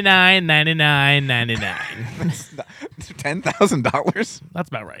 $99.99. $10,000? That's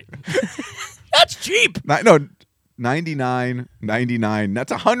about right. That's cheap. No, $99.99.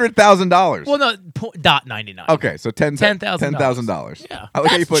 That's $100,000. Well, no, .99. Okay, so $10,000. $10,000. Yeah. I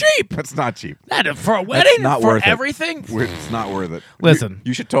like how you That's put cheap. That's not cheap. That, for a wedding, not for worth it. everything. It's not worth it. Listen.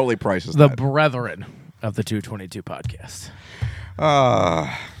 You should totally price us The that. brethren of the 222 podcast.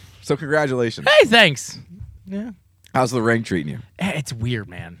 So congratulations. Hey, thanks. Yeah. How's the ring treating you? It's weird,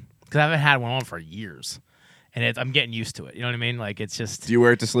 man, because I haven't had one on for years, and I'm getting used to it. You know what I mean? Like it's just. Do you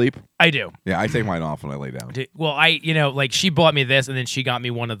wear it to sleep? I do. Yeah, I take mine off when I lay down. Well, like she bought me this, and then she got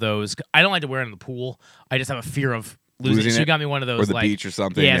me one of those. I don't like to wear it in the pool. I just have a fear of losing it. She got me one of those, or the like, beach or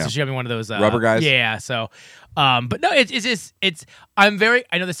something. Yeah, so she got me one of those rubber guys. Yeah, so, but no, it's. I'm very.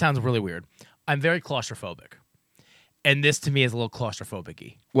 I know this sounds really weird. I'm very claustrophobic. And this to me is a little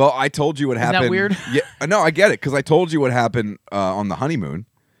claustrophobic-y. Well, I told you what Isn't happened. that weird? Yeah, no, I get it because I told you what happened on the honeymoon.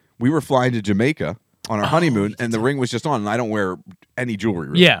 We were flying to Jamaica on our honeymoon, and the ring was just on, and I don't wear any jewelry,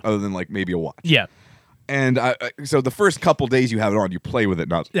 really, Yeah. other than like maybe a watch. Yeah, And so the first couple days you have it on, you play with it.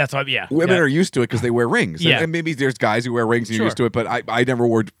 Not that's what. Yeah, women yeah. are used to it because they wear rings. Yeah. And maybe there's guys who wear rings and you're Sure. used to it, but I never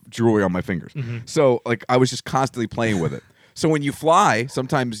wore jewelry on my fingers. So like I was just constantly playing with it. So when you fly,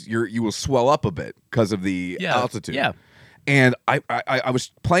 sometimes you will swell up a bit because of the altitude. Yeah. And I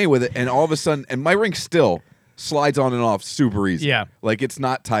was playing with it, and all of a sudden, and my ring still slides on and off super easy. Yeah. Like it's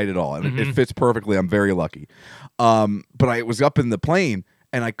not tight at all, and it fits perfectly. I'm very lucky. But I was up in the plane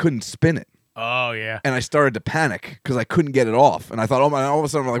and I couldn't spin it. Oh yeah. And I started to panic because I couldn't get it off. And I thought, all of a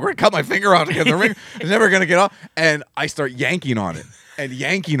sudden, I'm like, we're going to cut my finger off because the ring is never going to get off. And I start yanking on it and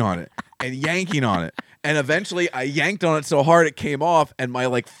yanking on it and yanking on it. And eventually I yanked on it so hard it came off. And my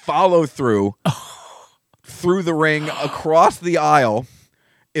like follow through through the ring across the aisle.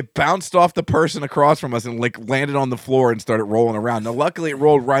 It bounced off the person across from us and like landed on the floor and started rolling around. Now, luckily, it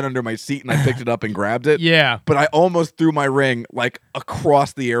rolled right under my seat and I picked it up and grabbed it. Yeah. But I almost threw my ring like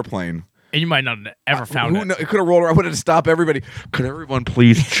across the airplane. And you might not have ever found it. It could have rolled around. I wanted to stop everybody. Could everyone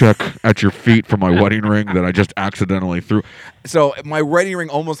please check at your feet for my wedding ring that I just accidentally threw? So my wedding ring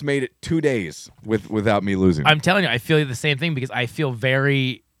almost made it 2 days without me losing. I'm telling you, I feel the same thing because I feel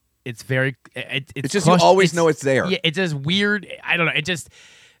very. It's very. It's just you always know it's there. Yeah, it's just weird. I don't know. It just.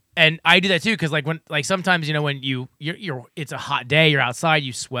 And I do that too because like sometimes when you're it's a hot day, you're outside,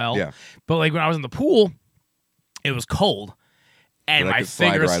 you swell. Yeah. But like when I was in the pool, it was cold. And But that my could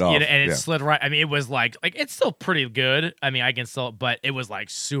slide fingers, right off. and it Yeah. slid right. I mean, it was like it's still pretty good. I mean, I can still, but it was like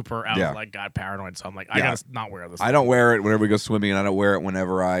super. I was like got paranoid, so I'm like, I Yeah. gotta not wear this. I don't wear it whenever we go swimming, and I don't wear it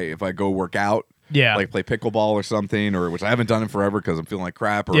whenever if I go work out. Yeah. Like play pickleball or something, or which I haven't done in forever because I'm feeling like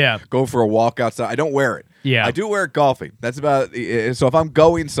crap. Or Yeah. go for a walk outside. I don't wear it. Yeah. I do wear it golfing. That's about. So if I'm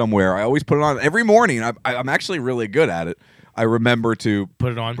going somewhere, I always put it on every morning. I'm actually really good at it. I remember to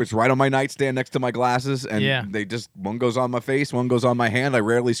Put it on. It's right on my nightstand next to my glasses, and Yeah. they just one goes on my face, one goes on my hand. I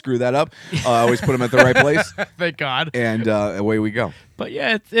rarely screw that up. I always put them at the right place, Thank God. and away we go. But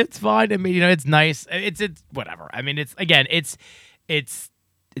yeah, it's fine. I mean, it's nice. It's whatever. I mean, it's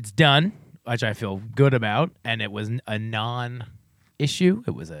done, which I feel good about, and it was a non-issue.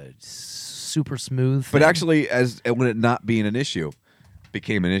 It was a super smooth. But thing. actually, when it not being an issue,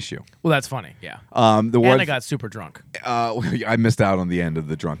 became an issue. well, that's funny. Yeah. The one And I got super drunk. I missed out on the end of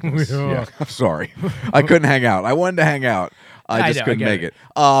the drunkenness. Yeah. Yeah, I'm sorry. I couldn't hang out. I wanted to hang out. I just know, I couldn't get make it.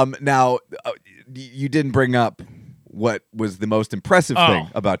 it. Now, you didn't bring up what was the most impressive thing Oh.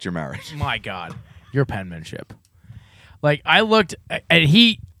 about your marriage. My God, your penmanship. Like I looked,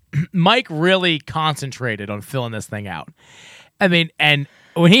 and Mike really concentrated on filling this thing out. I mean, and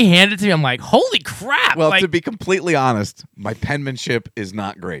when he handed it to me, I'm like, holy crap! Well, like, to be completely honest, my penmanship is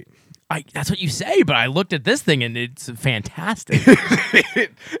not great. that's what you say, but I looked at this thing and it's fantastic.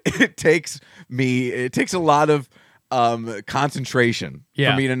 it takes a lot of concentration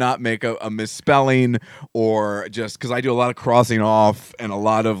Yeah. for me to not make a misspelling, or just because I do a lot of crossing off and a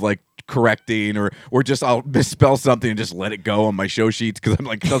lot of like correcting, or just I'll misspell something and just let it go on my show sheets because I'm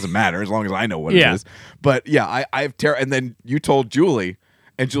like, it doesn't matter as long as I know what Yeah. it is. But yeah, I have and then you told Julie,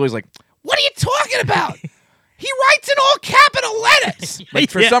 and Julie's like, what are you talking about? He writes in all capital letters. Like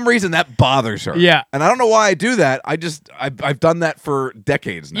for Yeah. some reason that bothers her. Yeah. And I don't know why I do that. I've done that for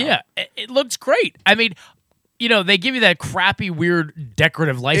decades now. Yeah, it looks great. I mean, they give you that crappy, weird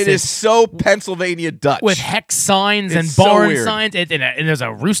decorative license. It is so Pennsylvania Dutch. with hex signs and It's so barn weird. signs, and there's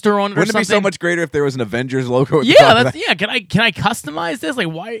a rooster on it. Wouldn't or it be so something. much greater if there was an Avengers logo at the Yeah, top of that's that? yeah. Can I customize this? Like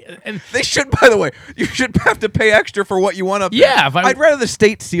why? And They should, by the way, you should have to pay extra for what you want up Yeah, there. if I- I'd rather the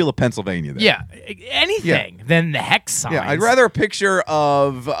state seal of Pennsylvania there. yeah, anything than the hex signs. Yeah, I'd rather a picture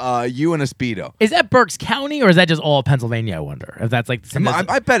of you in a Speedo. Is that Berks County or is that just all of Pennsylvania? I wonder if that's like.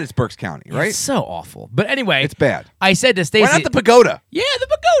 I bet it's Berks County, right? It's so awful. But anyway, It's bad. I said to Stacey, Why not the pagoda? yeah, the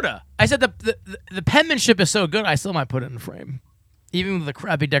pagoda. I said the penmanship is so good, I still might put it in the frame. Even with the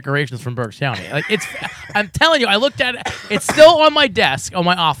crappy decorations from Berks County. Like it's I'm telling you, I looked at it. It's still on my desk, on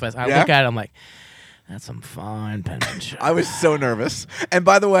my office. I Yeah? look at it, I'm like, that's some fine penmanship. I was so nervous. And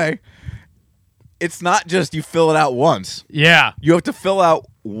by the way, it's not just you fill it out once. Yeah. You have to fill out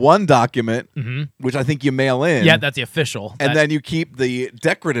one document, which I think you mail in. Yeah, that's the official. and then you keep the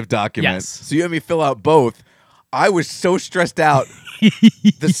decorative document. Yes. So you have me fill out both. I was so stressed out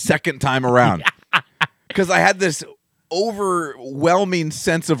the second time around because I had this overwhelming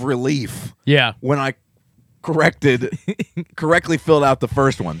sense of relief yeah. when I correctly filled out the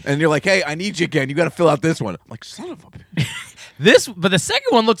first one. And you're like, hey, I need you again. You got to fill out this one. I'm like, son of a bitch. But the second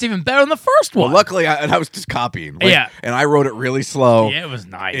one looks even better than the first one. Well, luckily, I was just copying. Like, Yeah. And I wrote it really slow. Yeah, it was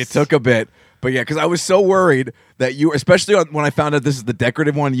nice. It took a bit. But yeah, because I was so worried that you, especially when I found out this is the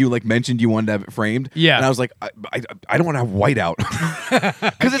decorative one, you like mentioned you wanted to have it framed. Yeah. And I was like, I don't want to have white out.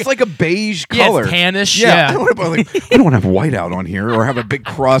 Because it's like a beige Yeah, color. it's tannish, Yeah. yeah. I don't want to have white out on here or have a big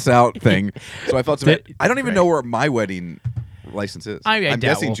cross out thing. So I felt so bad. I don't even know where my wedding license is. I I'm doubt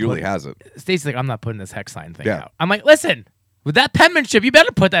guessing we'll Julie put- has it. Stacey's like, I'm not putting this hex sign thing Yeah. out. I'm like, listen, with that penmanship, you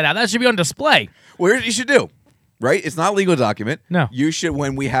better put that out. That should be on display. Well, here's what you should do. Right? It's not a legal document. No. You should,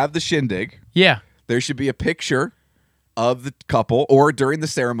 when we have the shindig, Yeah. there should be a picture of the couple, or during the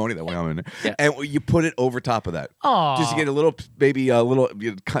ceremony that went on in there, Yeah. and you put it over top of that. Aw. Just to get a little, maybe a little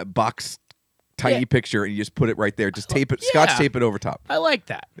box, tiny Yeah. picture, and you just put it right there. Just tape it, Scotch Yeah. tape it over top. I like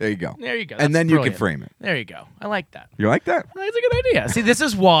that. There you go. There you go. And That's then you brilliant. can frame it. There you go. I like that. You like that? That's a good idea. See, this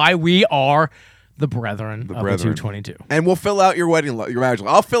is why we are the brethren of the brethren. 222. And we'll fill out your wedding, your marriage.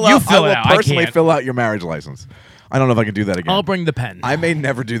 I'll fill You out. fill I it will out. I personally can't. fill out your marriage license. I don't know if I can do that again. I'll bring the pen. I may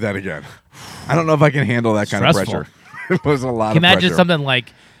never do that again. I don't know if I can handle that kind of Stressful. pressure. It was a lot Can of imagine pressure. something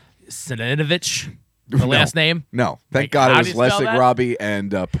like Sinanovich, the last name. No, thank Like, God how it do was you spell Lessig, that? Robbie,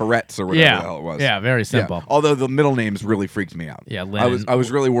 and Peretz or whatever the hell it was. Yeah, very Yeah. simple. Although the middle names really freaked me out. Yeah, I was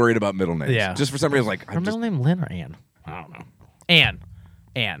Lennon. really worried about middle names. Yeah. Just for some reason, like Her middle name Lynn or Ann? I don't know.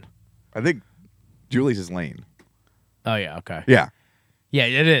 Ann. I think Julie's is Lane. Oh yeah, okay. Yeah, Yeah,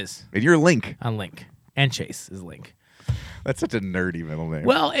 it is and you're Link. on Link, and Chase is Link. That's such a nerdy middle name.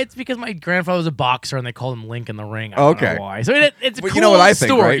 Well, it's because my grandfather was a boxer and they called him Link in the Ring. I Oh, don't okay. know why. So it's a Well, cool you know what I think,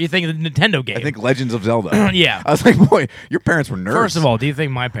 story. right? You think the Nintendo game? I think Legends of Zelda. Yeah. I was like, boy, your parents were nerds. First of all, do you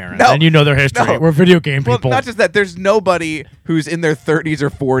think my parents? No. And you know their history. No. We're video game Well, people. not just that. There's nobody who's in their 30s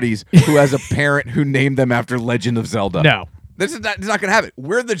or 40s who has a parent who named them after Legend of Zelda. No. This is not going to have it.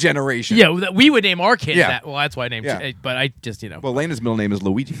 We're the generation. Yeah, we would name our kids Yeah. that. Well, that's why I named. Yeah. But I just Well, Lena's middle name is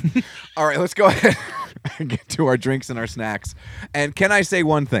Luigi. All right, let's go ahead and get to our drinks and our snacks. And can I say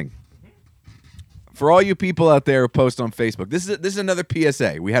one thing? For all you people out there who post on Facebook, this is another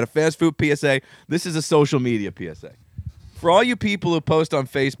PSA. We had a fast food PSA. This is a social media PSA. For all you people who post on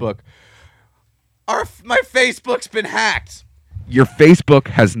Facebook, my Facebook's been hacked. Your Facebook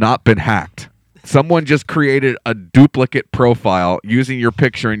has not been hacked. Someone just created a duplicate profile using your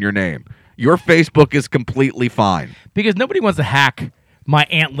picture and your name. Your Facebook is completely fine. because nobody wants to hack my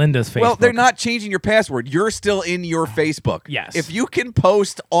Aunt Linda's Facebook. Well, they're not changing your password. You're still in your Facebook. Yes. If you can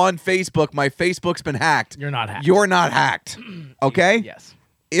post on Facebook, my Facebook's been hacked. You're not hacked. You're not hacked. Okay? Yes.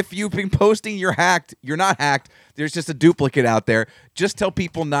 If you've been posting you're hacked, you're not hacked. There's just a duplicate out there. Just tell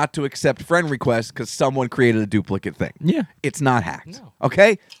people not to accept friend requests because someone created a duplicate thing. Yeah. It's not hacked. No.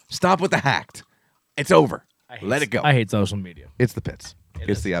 Okay? Stop with the hacked. It's over. Let it go. I hate social media. It's the pits.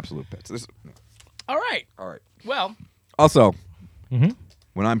 It's is. the absolute pits. All right. All right. Well, Also, Mm-hmm.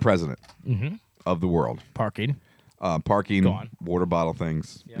 when I'm president of the world, parking. parking, Go on. water bottle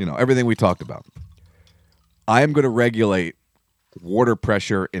things, everything we talked about, I am going to regulate water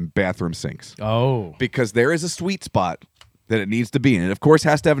pressure in bathroom sinks Oh. because there is a sweet spot that it needs to be in. It, of course,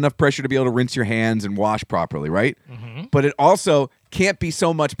 has to have enough pressure to be able to rinse your hands and wash properly, right? But it also can't be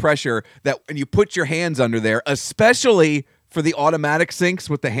so much pressure that when you put your hands under there, especially for the automatic sinks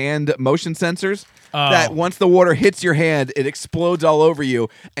with the hand motion sensors, that once the water hits your hand, it explodes all over you.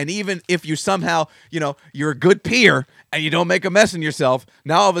 And even if you somehow, you're a good peer and you don't make a mess in yourself,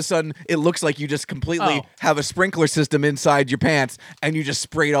 now all of a sudden it looks like you just completely have a sprinkler system inside your pants and you just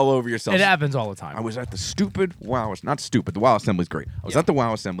sprayed all over yourself. It happens all the time. I was at the stupid WOW. It's not stupid. The WOW Assembly's great. I was at the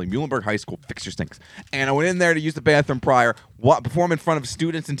WOW Assembly, Muhlenberg High School, fix your stinks. And I went in there to use the bathroom prior, before I'm in front of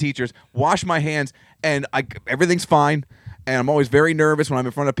students and teachers, wash my hands, and everything's fine. And I'm always very nervous when I'm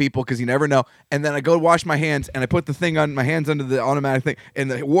in front of people because you never know. And then I go to wash my hands, and I put the thing on my hands under the automatic thing,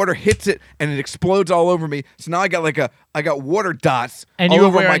 and the water hits it, and it explodes all over me. So now I got water dots And all you were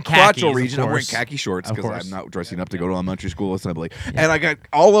over my wearing khakis, crotchal of region. I'm wearing course. khaki shorts Of because course. I'm not dressing up to go to elementary school assembly. And I got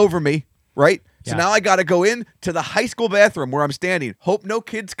all over me, right? So Yeah. now I got to go in to the high school bathroom where I'm standing. Hope no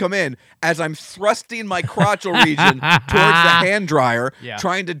kids come in as I'm thrusting my crotchal region towards the hand dryer, Yeah.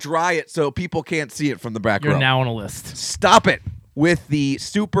 trying to dry it so people can't see it from the back You're row. now on a list. Stop it with the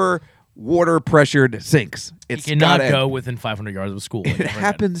super water pressured sinks. It's You cannot gotta go end. within 500 yards of a school. It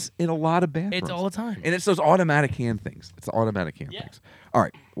happens in a lot of bathrooms. It's all the time. And it's those automatic hand things. It's the automatic hand Yeah. things. All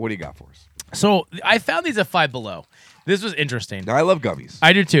right, what do you got for us? So I found these at Five Below. This was interesting. Now, I love gummies.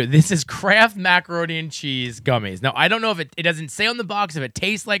 I do too. This is Kraft macaroni and cheese gummies. Now I don't know if it doesn't say on the box if it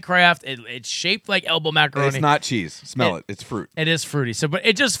tastes like Kraft. It's shaped like elbow macaroni. It's not cheese. Smell it. It's fruit. It is fruity. So, but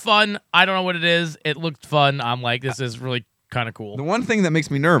it's just fun. I don't know what it is. It looked fun. I'm like, this is really kind of cool. The one thing that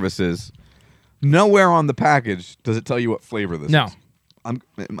makes me nervous is nowhere on the package does it tell you what flavor this No. is.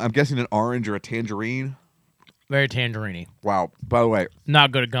 I'm guessing an orange or a tangerine. Very tangerine. Wow. By the way,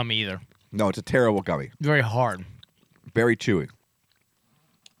 Not good at gummy either. no, it's a terrible gummy. Very hard. Very chewy.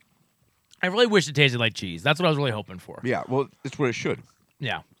 I really wish it tasted like cheese. That's what I was really hoping for. Yeah, well, it's what it should.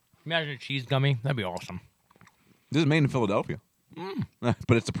 Yeah. Imagine a cheese gummy. That'd be awesome. This is made in Philadelphia.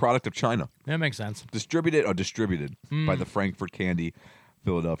 But it's a product of China. That makes sense. Distributed by the Frankfurt Candy,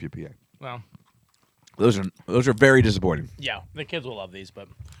 Philadelphia, PA. Well, Those are very disappointing. yeah, the kids will love these, but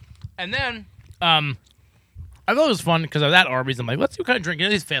and then I thought it was fun because of that Arby's. I'm like, let's see what kind of drink. You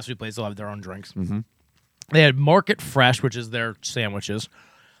know, these fast food places will have their own drinks. Mm-hmm. They had Market Fresh, which is their sandwiches.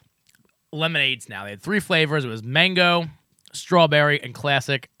 Lemonades now. They had 3 flavors. It was mango, strawberry, and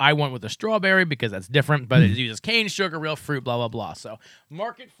classic. I went with the strawberry because that's different, but it uses cane sugar, real fruit, blah, blah, blah. So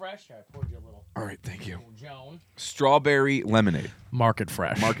Market Fresh. I poured you a little. All right, thank you. Joan. Strawberry lemonade. Market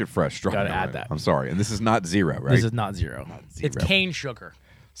Fresh. Market Fresh. Strawberry. Gotta add lemonade. that. I'm sorry. And this is not zero, right? This is not zero. It's zero. cane sugar.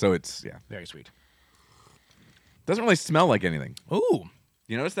 So it's, yeah. Very sweet. Doesn't really smell like anything. Ooh.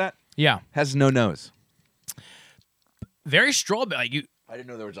 You notice that? Yeah. Has no nose. Very strawberry. Like you. I didn't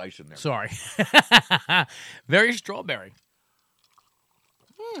know there was ice in there. Sorry. Very strawberry.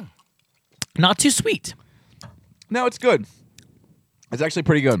 Not too sweet. No, it's good. It's actually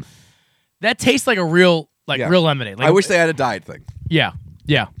pretty good. That tastes like a real, Yeah. real lemonade. Like, I wish they had a diet thing Yeah.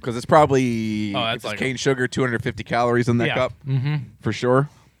 Yeah. because it's probably Oh, that's it's like cane sugar, 250 calories in that Yeah. cup for sure.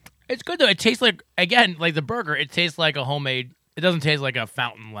 It's good though. It tastes like, again, like the burger. It tastes like a homemade. It doesn't taste like a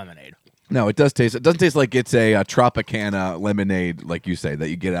fountain lemonade. No, it does taste. It doesn't taste like it's a Tropicana lemonade, like you say, that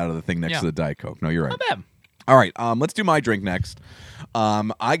you get out of the thing next Yeah. to the Diet Coke. No, you're right. Not bad. All right, let's do my drink next.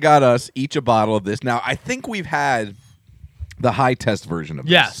 I got us each a bottle of this. Now, I think we've had the high test version of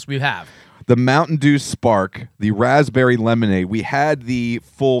this. Yes, we have. The Mountain Dew Spark, the raspberry lemonade. We had the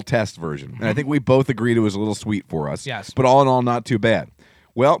full test version, and I think we both agreed it was a little sweet for us. Yes. But all in all, not too bad.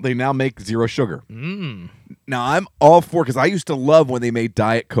 Well, they now make zero sugar. Now, I'm all for because I used to love when they made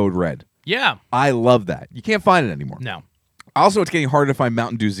Diet Code Red. Yeah. I love that. You can't find it anymore. No. Also, it's getting harder to find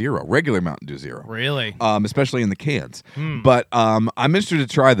Mountain Dew Zero, regular Mountain Dew Zero. Really? Especially in the cans. But I'm interested to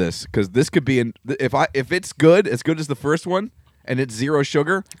try this because this could be if it's good, as good as the first one, and it's zero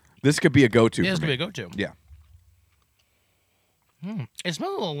sugar, this could be a go-to. Yeah, this for could me. be a go-to. Yeah. It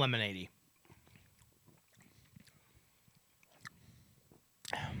smells a little lemonade-y.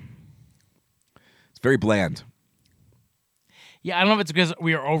 It's very bland. Yeah, I don't know if it's because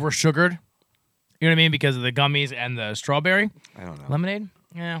we are over-sugared. You know what I mean? Because of the gummies and the strawberry. I don't know. Lemonade?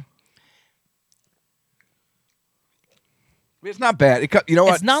 Yeah. It's not bad. You know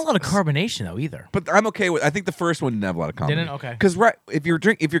what? It's not a lot of carbonation, though, either. But I'm okay with. I think the first one didn't have a lot of carbonation. Didn't? Okay. Because if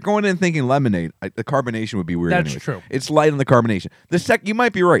you're going in thinking lemonade, the carbonation would be weird. That's anyways. true. It's light on the carbonation. You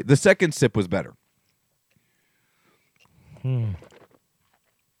might be right. The second sip was better.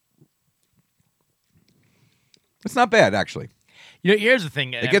 It's not bad, actually. You know, here's the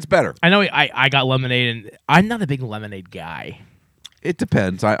thing. It gets better. I know I got lemonade, and I'm not a big lemonade guy. It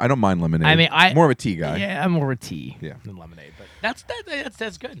depends. I don't mind lemonade. I mean, more of a tea guy. Yeah, I'm more of a tea Yeah. than lemonade. But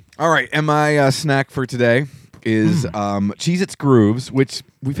that's good. All right, and my snack for today is Cheez-Its Grooves, which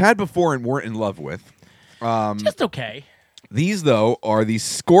we've had before and weren't in love with. Just okay. These, though, are the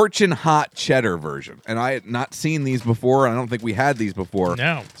scorchin' hot cheddar version, and I had not seen these before, and I don't think we had these before.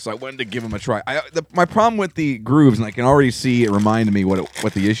 No. So I wanted to give them a try. My problem with the grooves, and I can already see it reminded me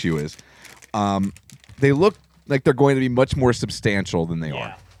what the issue is. They look like they're going to be much more substantial than they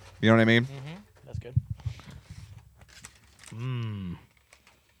are. You know what I mean? That's good.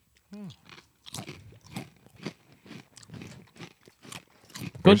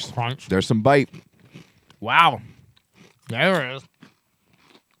 Good crunch. There's some bite. Wow. There it is.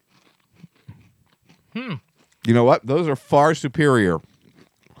 You know what? Those are far superior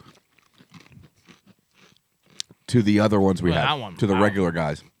to the other ones we Look at had, that one. to the Wow. regular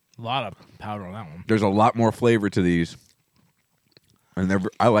guys. A lot of powder on that one. There's a lot more flavor to these, and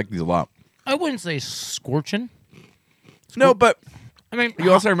I like these a lot. I wouldn't say scorching. No, but I mean,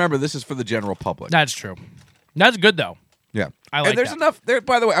 you also remember this is for the general public. that's true. That's good though. Yeah, I like and there's that. enough there.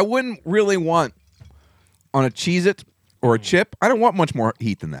 By the way, I wouldn't really want on a Cheez-It or a chip. I don't want much more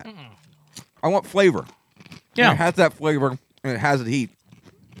heat than that. I want flavor. Yeah. And it has that flavor and it has the heat.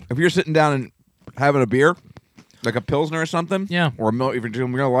 If you're sitting down and having a beer, like a Pilsner or something, Yeah. or a milk, even a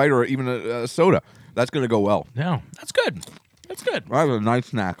Miller Lite, or even a soda, that's going to go well. Yeah, that's good. That's good. That was a nice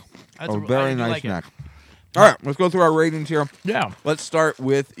snack. That's a I very do nice like it. snack. All right, let's go through our ratings here. Yeah. Let's start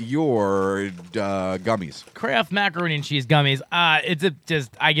with your gummies. Kraft macaroni and cheese gummies. I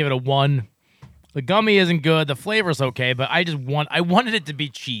give it a 1. The gummy isn't good. The flavor's okay, but I wanted it to be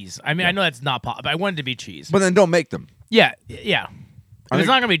cheese. I mean, I know that's not possible, but I wanted it to be cheese. But then don't make them. Yeah. If think- it's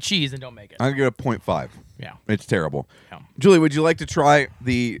not gonna be cheese, then don't make it. I'm going to give it a 0.5. Yeah. It's terrible. Yeah. Julie, would you like to try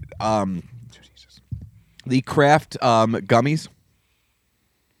the Kraft gummies?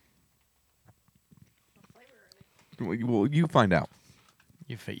 Well, you find out.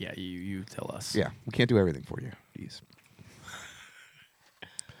 You tell us. Yeah, we can't do everything for you. Jeez.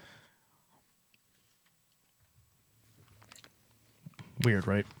 Weird,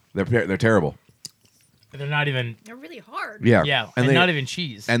 right? They're terrible. They're not even. They're really hard. Yeah. Yeah, and and they, not even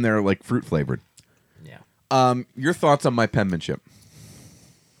cheese. and they're like fruit flavored. yeah. Your thoughts on my penmanship?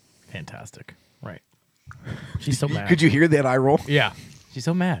 Fantastic. Right. She's so mad. Could you hear that eye roll? Yeah. She's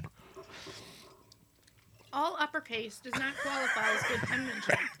so mad. All uppercase does not qualify as good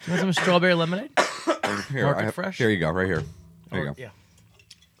penmanship. You want some strawberry lemonade? Here, Market Fresh? Here you go, right here. There you go. Yeah.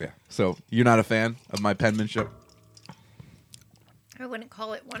 Yeah. So you're not a fan of my penmanship? I wouldn't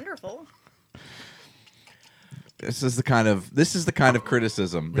call it wonderful. This is the kind of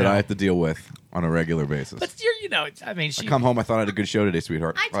criticism that I have to deal with on a regular basis. But you're, I mean, I come home, I thought I had a good show today,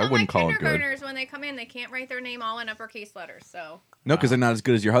 sweetheart. I tell wouldn't my call it good. kindergartners when they come in, they can't write their name all in uppercase letters. So No, because they're not as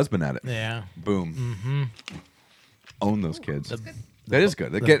good as your husband at it. Yeah. Boom. Mm-hmm. Own those kids. That is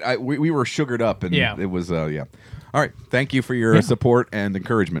good. We were sugared up, and Yeah. it was, yeah. All right. Thank you for your support and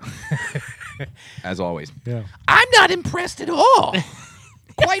encouragement, as always. Yeah. I'm not impressed at all.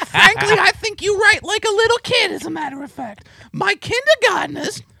 Quite frankly, I think you write like a little kid, as a matter of fact. My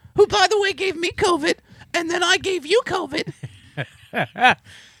kindergartners, who, by the way, gave me COVID, and then I gave you COVID.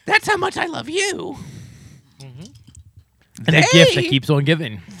 That's how much I love you. And the gift that keeps on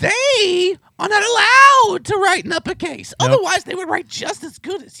giving. They are not allowed to write in uppercase. Nope. Otherwise, they would write just as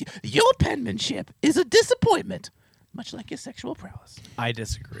good as you. Your penmanship is a disappointment, much like your sexual prowess. I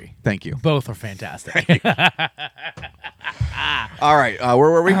disagree. Thank you. Both are fantastic. All right. Where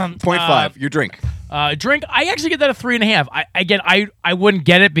were we? 0.5. Your drink. Drink. I actually get that a 3.5. I wouldn't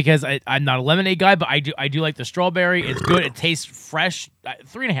get it because I'm not a lemonade guy, but I do like the strawberry. It's good. It tastes fresh.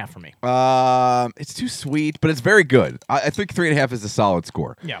 3.5 for me. It's too sweet, but it's very good. I think 3.5 is a solid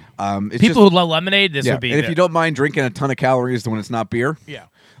score. Yeah. It's People just, who love lemonade, this yeah. would be. And if you don't mind drinking a ton of calories when it's not beer, Yeah.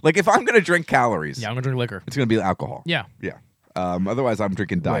 like if I'm gonna drink calories, Yeah, I'm gonna drink liquor. it's gonna be alcohol. Yeah. Yeah. Otherwise, I'm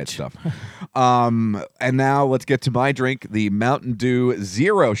drinking diet Which- stuff. And now let's get to my drink, the Mountain Dew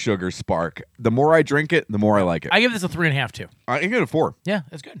Zero Sugar Spark. The more I drink it, the more I like it. I give this a 3.5 too. I give it a 4. Yeah,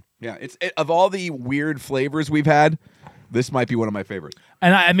 it's good. Yeah, of all the weird flavors we've had, this might be one of my favorites.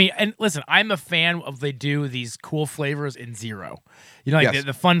 And I mean, and listen, I'm a fan of they do these cool flavors in zero. You know, like Yes.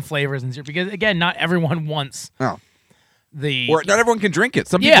 the fun flavors in zero. Because again, not everyone wants Oh. the Or not everyone can drink it.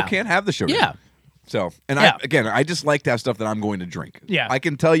 Some Yeah. people can't have the sugar. Yeah. So, and Yeah. I just like to have stuff that I'm going to drink. Yeah. I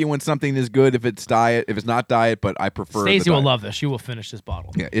can tell you when something is good if it's diet, if it's not diet, but I prefer. Stacey the will diet. love this. She will finish this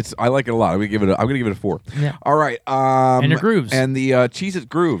bottle. Yeah, I like it a lot. I'm gonna give it a 4. Yeah. All right. And your Grooves. And the Cheez-It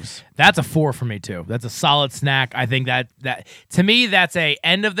Grooves. That's a 4 for me too. That's a solid snack. I think that to me that's a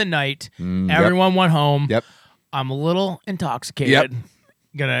end of the night. Everyone went home. Yep. I'm a little intoxicated. Yep.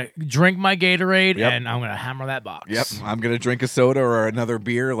 Gonna drink my Gatorade Yep. and I'm gonna hammer that box. Yep. I'm gonna drink a soda or another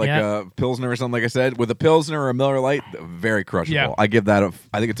beer, like Yep. a Pilsner or something. Like I said, with a Pilsner or a Miller Lite, very crushable. Yeah. I give that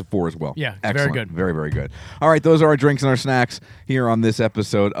I think it's a 4 as well. Yeah, very Excellent. good. Very, very good. All right, those are our drinks and our snacks here on this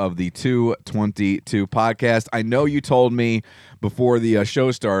episode of the 222 podcast. I know you told me before the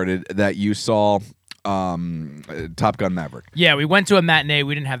show started that you saw Top Gun Maverick. Yeah, we went to a matinee.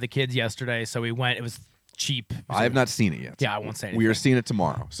 We didn't have the kids yesterday, so we went. It was cheap. I have not seen it yet. Yeah, I won't say We are anything. seeing it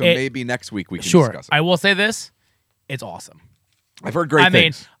tomorrow, so It- maybe next week we can Sure. discuss it. I will say this. It's awesome. I've heard great I mean,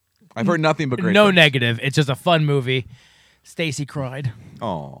 things. I've heard nothing but great No things. negative. It's just a fun movie. Stacy cried.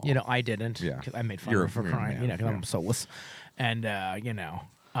 Oh. You know, I didn't. Yeah. 'Cause I made fun You're of her a for crying. man, You know, because yeah. I'm soulless.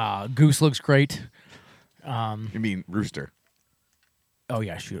 And, Goose looks great. You mean Rooster? Oh,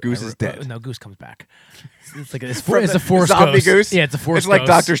 yeah, shoot. Goose is dead. No, Goose comes back. It's like it's From a the force zombie ghost. goose? Yeah, it's a force It's like ghost.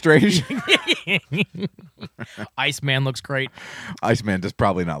 Doctor Strange. Iceman looks great. Iceman does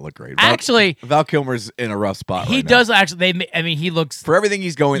probably not look great. Actually, Val Kilmer's in a rough spot he right now. does actually. He looks. For everything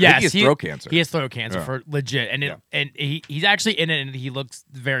he's going, I Yes, think he has throat cancer. He has throat cancer Yeah. for legit, and Yeah. he's actually in it, and he looks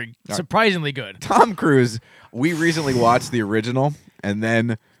very surprisingly good. Tom Cruise, we recently watched the original, and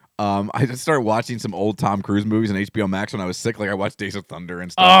then I just started watching some old Tom Cruise movies on HBO Max when I was sick. Like I watched Days of Thunder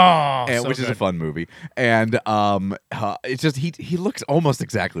and stuff. Oh, so which is a good. fun movie. And it's just he looks almost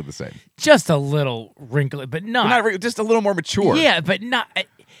exactly the same. Just a little wrinkly, but not. Just a little more mature. Yeah, but not.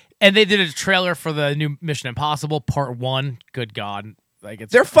 And they did a trailer for the new Mission Impossible Part 1. Good God. Like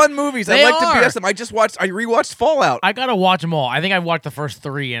They're fun movies. They I like are. to BS them. I rewatched Fallout. I gotta watch them all. I think I watched the first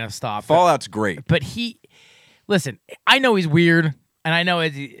 3 and have stopped. Fallout's great. But listen, I know he's weird, and I know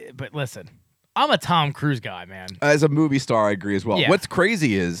but listen, I'm a Tom Cruise guy, man. As a movie star, I agree as well. Yeah. What's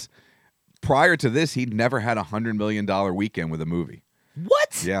crazy is prior to this, he'd never had $100 million weekend with a movie.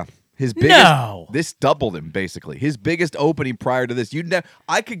 What? Yeah. His biggest, No. This doubled him, basically. His biggest opening prior to this.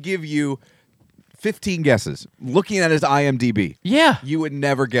 I could give you 15 guesses. Looking at his IMDb, Yeah. you would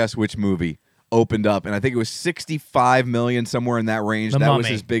never guess which movie opened up. And I think it was 65 million, somewhere in that range. The That was Mummy.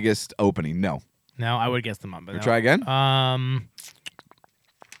 his biggest opening. No. No, I would guess the mom. But no. Try again? No,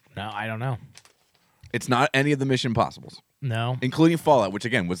 I don't know. It's not any of the Mission Impossibles, No. including Fallout, which,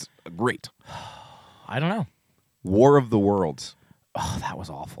 again, was great. I don't know. War of the Worlds. Oh, that was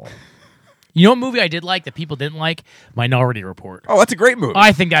awful. You know what movie I did like that people didn't like? Minority Report. Oh, that's a great movie.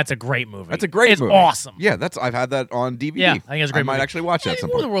 I think that's a great movie. That's a great movie. It's awesome. Yeah, I've had that on DVD. Yeah, I think it's a great I might movie. actually watch that Yeah, at some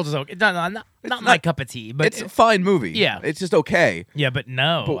War of point. the Worlds is okay. Not my cup of tea, but It's a fine movie. Yeah. It's just okay. yeah, but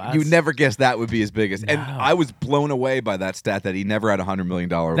no. But you never guess that would be his biggest. And I was blown away by that stat that he never had a $100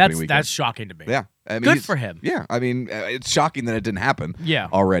 million opening weekend. That's shocking to me. Yeah. I mean, Good for him. Yeah. I mean, it's shocking that it didn't happen Yeah.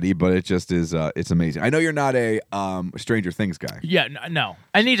 already, but it just is, it's amazing. I know you're not a Stranger Things guy. Yeah, no.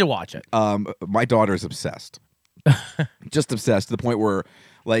 I need to watch it. My daughter's obsessed. Just obsessed to the point where,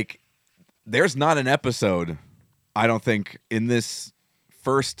 like, there's not an episode, I don't think, in this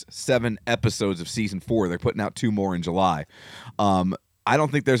first 7 episodes of season 4. They're putting out 2 more in July. I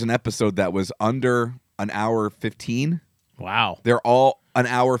don't think there's an episode that was under an hour 15. Wow. They're all an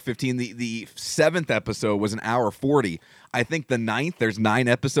hour 15. The 7th episode was an hour 40. I think the 9th, there's 9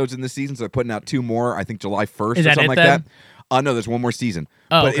 episodes in the season, so they're putting out 2 more, I think July 1st Is or that something it like then? that. No, there's 1 more season.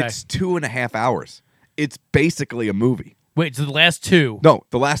 Oh, but okay. it's 2.5 hours. It's basically a movie. Wait, so the last 2? No,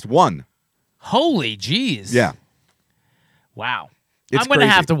 the last one. Holy jeez. Yeah. Wow. It's I'm going to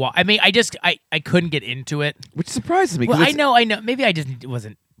crazy. have to watch. I mean, I couldn't get into it. Which surprises me. 'cause Well, I it's- know. Maybe I just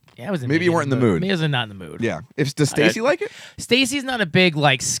wasn't. Yeah, I wasn't. Maybe you weren't in the mood. Maybe I was not in the mood. Yeah. Does Stacy like it? Stacy's not a big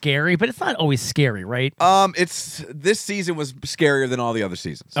like scary, but it's not always scary, right? This season was scarier than all the other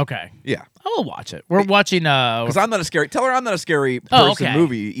seasons. Okay. Yeah. I'll watch it. We're watching. Because I'm not a scary. Tell her I'm not a scary person okay.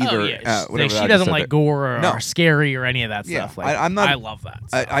 movie either. Oh, yeah. Whatever She I just doesn't said like there. gore No. or scary or any of that Yeah, stuff. Like, I'm not. I love that.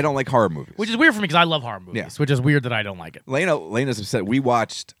 I don't like horror movies. Which is weird for me because I love horror movies. Yeah. Which is weird that I don't like it. Lena's upset. We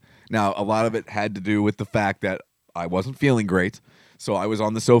watched. Now, a lot of it had to do with the fact that I wasn't feeling great, so I was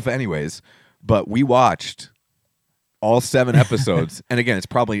on the sofa anyways. But we watched all 7 episodes, and again, it's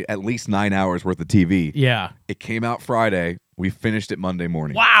probably at least 9 hours worth of TV. Yeah. It came out Friday. We finished it Monday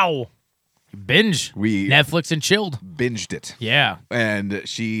morning. Wow. Binge. We Netflix and chilled. binged it. Yeah. And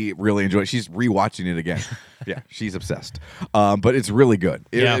she really enjoyed it. She's rewatching it again. Yeah, she's obsessed. But it's really good.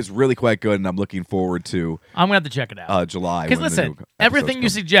 It Yeah. is really quite good, and I'm looking forward to I'm gonna have to check it out. July. Because when the new listen, episodes everything you come.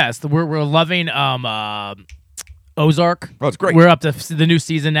 suggest, we're loving Ozark. Oh, it's great. We're up to the new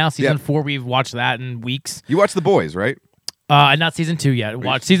season now. Season Yeah. 4, we've watched that in weeks. You watched The Boys, right? Not season 2 yet.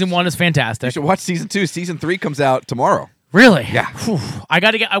 Watch season 1 is You fantastic. should watch season 2. Season 3 comes out tomorrow. Really? Yeah. Whew. I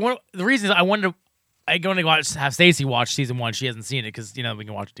got to get. The reason is I'm going to have Stacy watch season 1. She hasn't seen it because we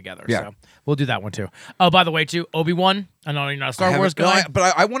can watch it together. Yeah. So we'll do that one too. Oh, by the way, too, Obi-Wan. I know you're not a Star Wars guy.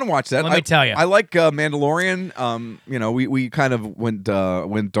 But I want to watch that. Let me tell you. I like Mandalorian. We kind of went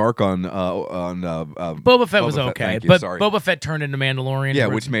dark on Boba Fett was okay, Thank you, but sorry. Boba Fett turned into Mandalorian. Yeah,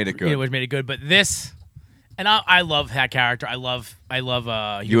 which made it good. Yeah, which made it good. But this, and I love that character. I love Ewan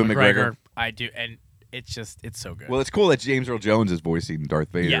McGregor. I do, and it's so good. Well, it's cool that James Earl Jones is voicing Darth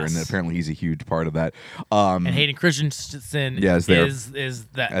Vader, Yes. and apparently he's a huge part of that. And Hayden Christensen Yeah, is there. is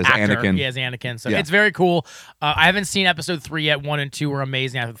the As actor. Anakin. He is Anakin. So Yeah. it's very cool. I haven't seen episode 3 yet. 1 and 2 were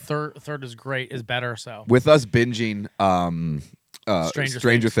amazing. I think third is great, is better. So With us binging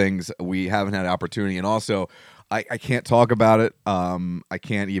Stranger Things, we haven't had opportunity, and also I can't talk about it. I don't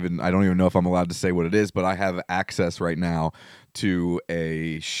even know if I'm allowed to say what it is, but I have access right now to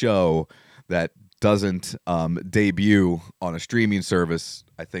a show that doesn't debut on a streaming service,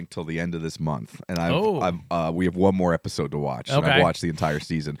 I think, till the end of this month. And we have 1 more episode to watch. And Okay. I've watched the entire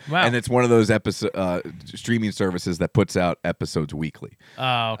season. Wow. And it's one of those streaming services that puts out episodes weekly.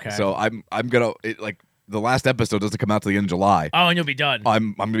 Oh, okay. So I'm gonna the last episode doesn't come out till the end of July. Oh, and you'll be done.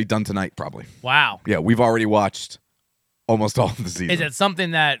 I'm gonna be done tonight probably. Wow. Yeah, we've already watched almost all of the season. Is it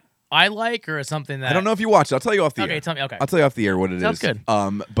something that I like or is something that I don't know if you watched it. I'll tell you off the air. Okay, tell me. Okay. I'll tell you off the air what it is. Sounds good.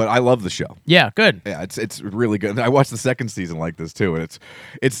 But I love the show. Yeah, good. Yeah, it's really good. I watched the second season like this too, and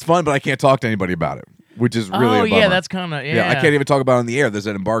it's fun, but I can't talk to anybody about it, which is really a bummer. yeah, that's kind of I can't even talk about it on the air. There's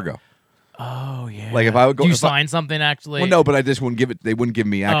an embargo. Oh yeah. Like if I would go, Do you if I- sign something actually? well, no, but I just wouldn't give it. They wouldn't give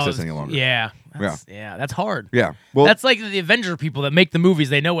me access any longer. Yeah. That's hard. Yeah. Well, that's like the Avenger people that make the movies.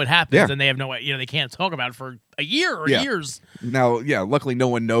 They know what happens, Yeah. and they have no, they can't talk about it for a year or Yeah. years. now, luckily no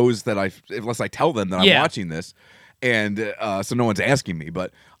one knows that unless I tell them that I'm Yeah. watching this, and so no one's asking me.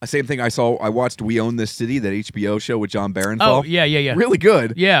 But same thing. I watched We Own This City, that HBO show with John Barenthal. Oh yeah. Really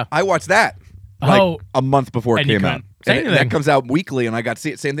good. Yeah. I watched that a month before it And you came out. couldn't say And anything. that comes out weekly, and I got to see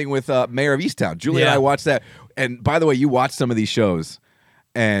it. Same thing with Mayor of Easttown. Julie and Yeah. I watched that. And by the way, you watch some of these shows,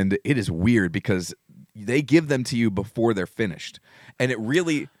 and it is weird because they give them to you before they're finished, and it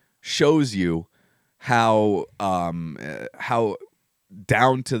really shows you how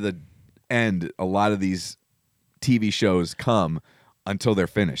down to the end a lot of these TV shows come until they're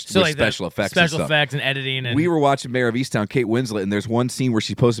finished So with like the special effects. and special stuff. effects and editing. And We were watching Mayor of Easttown, Kate Winslet, and there's one scene where she's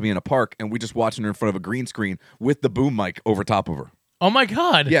supposed to be in a park, and we just watching her in front of a green screen with the boom mic over top of her. oh my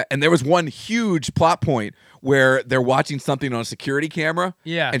god. Yeah, and there was one huge plot point where they're watching something on a security camera.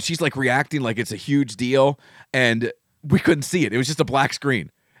 Yeah. And she's like reacting like it's a huge deal, and we couldn't see it. It was just a black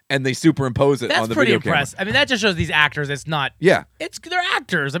screen, and they superimpose it That's on the pretty video camera. impressive. I mean, that just shows these actors. It's not. Yeah. They're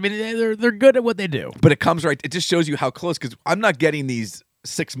actors. I mean, they're good at what they do. But it comes right. It just shows you how close, because I'm not getting these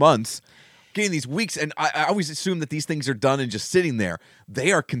 6 months, getting these weeks, and I always assume that these things are done and just sitting there.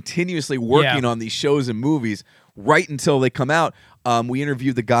 They are continuously working on these shows and movies right until they come out. We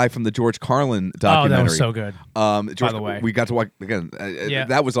interviewed the guy from the George Carlin documentary. Oh, that was so good. George, by the way. we got to watch again. Yeah.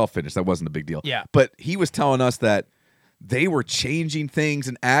 That was all finished. That wasn't a big deal. Yeah. But he was telling us that they were changing things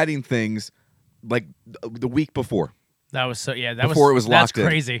and adding things like the week before. That was so. Yeah, Before it was locked in.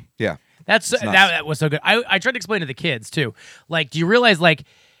 That's crazy. Yeah. That's nuts. that was so good. I tried to explain to the kids too. Like, do you realize like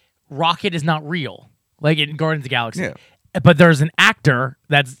Rocket is not real? Like in Guardians of the Galaxy. Yeah. But there's an actor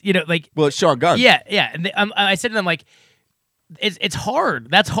that's like. Well, it's Sean Gunn. Yeah, yeah. And I said to them like, it's hard.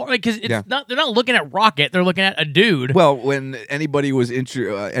 That's hard because it's not. They're not looking at Rocket. They're looking at a dude. Well, when anybody was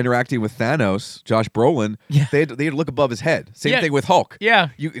interacting with Thanos, Josh Brolin, they'd look above his head. Same thing with Hulk. Yeah.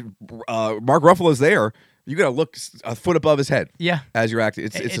 Mark Ruffalo's there. You got to look a foot above his head. Yeah. As you're acting.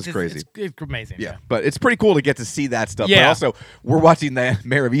 It's just crazy. It's amazing. Yeah, but it's pretty cool to get to see that stuff. Yeah. But also, we're watching the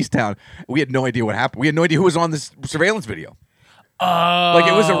Mayor of Easttown. We had no idea what happened. We had no idea who was on this surveillance video. Like,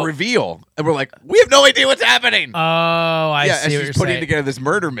 it was a reveal, and we're like, we have no idea what's happening. Oh, I yeah, see. and what she's you're putting saying. together this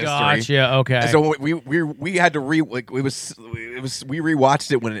murder mystery. Gotcha. Okay. And so we had to we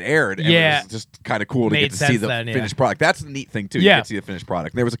rewatched it when it aired. And Yeah. it was just kind of cool to Made get to see sense the then, yeah. finished product. That's the neat thing too. Yeah. You get to see the finished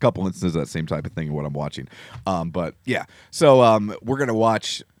product. And there was a couple instances of that same type of thing in what I'm watching. But yeah, so we're gonna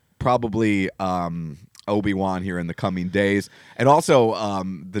watch probably Obi-Wan here in the coming days, and also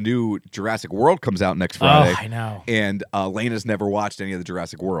the new Jurassic World comes out next Friday. Oh, I know. And Lena's never watched any of the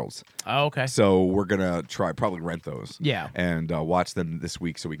Jurassic Worlds. Oh, okay. So we're gonna probably rent those. Yeah. And watch them this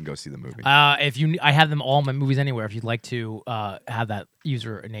week so we can go see the movie. I have them all in my movies anywhere. If you'd like to have that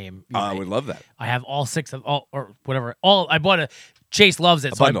username, I would love that. I have all 6 of all or whatever. I bought a. Chase loves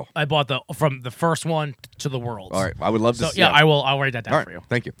it. A so bundle. I bought from the first one to the Worlds. All right, I would love to. So yeah, I'll write that down All right, for you.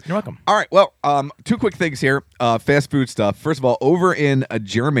 thank you. You're welcome. All right, well, 2 quick things here. Fast food stuff. First of all, over in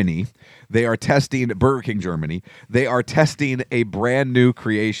Germany, they are testing Burger King Germany. They are testing a brand new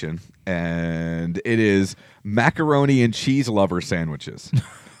creation, and it is macaroni and cheese lover sandwiches.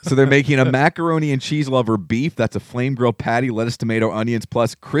 So they're making a macaroni and cheese lover beef. That's a flame grilled patty, lettuce, tomato, onions,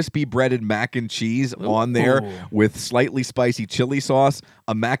 plus crispy breaded mac and cheese on there with slightly spicy chili sauce.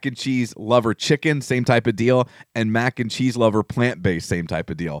 A mac and cheese lover chicken, same type of deal, and mac and cheese lover plant-based, same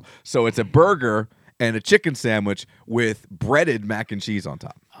type of deal. So it's a burger and a chicken sandwich with breaded mac and cheese on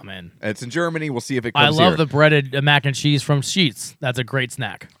top. I'm in. It's in Germany. We'll see if it I comes love here. the breaded mac and cheese from Sheetz. That's a great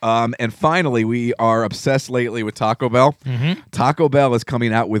snack. And finally, we are obsessed lately with Taco Bell. Mm-hmm. Taco Bell is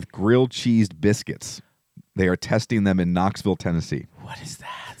coming out with grilled cheese biscuits. They are testing them in Knoxville, Tennessee. What is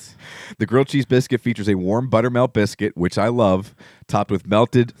that? The grilled cheese biscuit features a warm buttermilk biscuit, which I love, topped with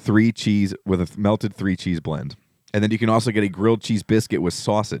melted 3 cheese blend. And then you can also get a grilled cheese biscuit with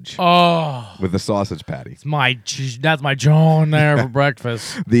sausage. Oh, with a sausage patty. That's my John there for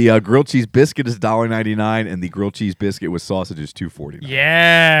breakfast. The grilled cheese biscuit is $1.99, and the grilled cheese biscuit with sausage is $2.49.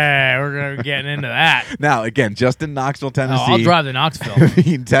 Yeah, we're gonna be getting into that. Now, again, just in Knoxville, Tennessee. I'll drive to Knoxville.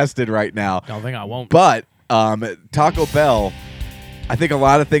 Being tested right now. Don't think I won't. But Taco Bell, I think a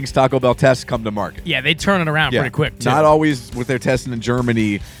lot of things Taco Bell tests come to market. Yeah, they turn it around pretty quick too. Not always what they're testing in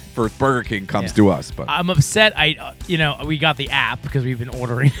Germany for Burger King comes to us, but I'm upset. We got the app because we've been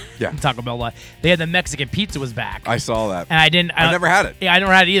ordering Taco Bell. They had the Mexican pizza was back. I saw that, and I never had it. Yeah, I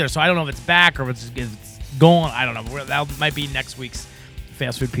never had it either. So I don't know if it's back or if it's gone. I don't know. That might be next week's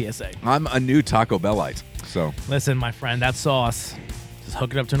fast food PSA. I'm a new Taco Bellite, so listen, my friend, that sauce, just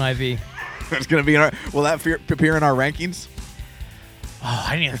hook it up to an IV. It's gonna be in our. Will that appear in our rankings? Oh,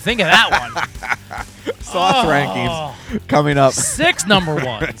 I didn't even think of that one. Sauce rankings coming up. 6 number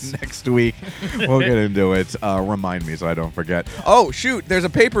ones next week. We'll get into it. Remind me so I don't forget. Oh shoot! There's a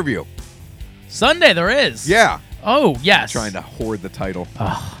pay-per-view. Sunday there is. Yeah. Oh yes. Trying to hoard the title.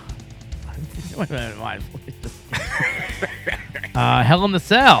 Hell in the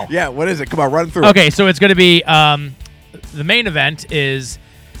Cell. Yeah. What is it? Come on, run through. Okay, so it's going to be the main event is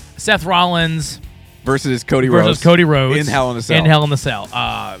Seth Rollins versus Cody Rhodes in Hell in a Cell. In Hell in the Cell.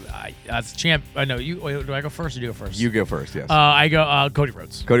 As champ, I know you. Do I go first or do you go first? You go first. Yes. I go Cody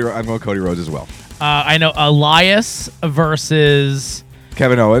Rhodes. I'm going Cody Rhodes as well. I know Elias versus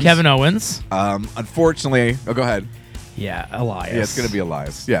Kevin Owens. Kevin Owens. Unfortunately, go ahead. Yeah, Elias. Yeah, it's going to be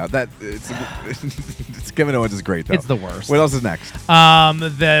Elias. Yeah, it's Kevin Owens is great though. It's the worst. What else is next?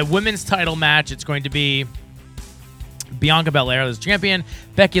 The women's title match, it's going to be Bianca Belair as champion,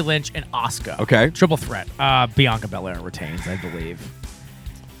 Becky Lynch, and Asuka. Okay. Triple threat. Bianca Belair retains, I believe.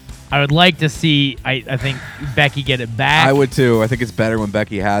 I would like to see, I think, Becky get it back. I would too. I think it's better when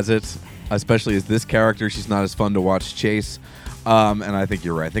Becky has it, especially as this character. She's not as fun to watch chase. And I think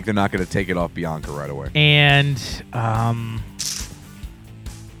you're right. I think they're not going to take it off Bianca right away. And, this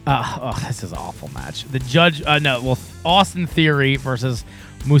is an awful match. The judge, Austin Theory versus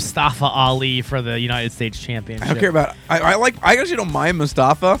Mustafa Ali for the United States Championship. I don't care about. I actually don't mind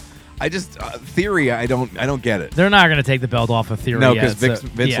Mustafa. I just Theory. I don't get it. They're not going to take the belt off of Theory. No, because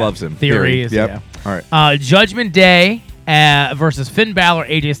Vince loves him. Theory is Yep. yeah. All right. Judgment Day versus Finn Balor,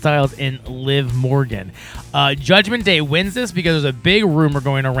 AJ Styles, and Liv Morgan. Judgment Day wins this because there's a big rumor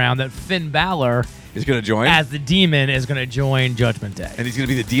going around that Finn Balor He's going to join as the Demon is going to join Judgment Day. and he's going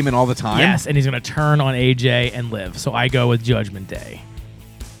to be the Demon all the time. Yes, and he's going to turn on AJ and Liv. So I go with Judgment Day.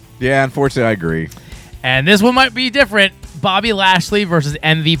 Yeah, unfortunately, I agree. And this one might be different. Bobby Lashley versus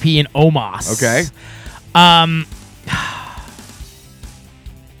MVP and Omos. Okay.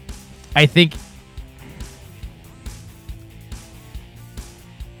 I think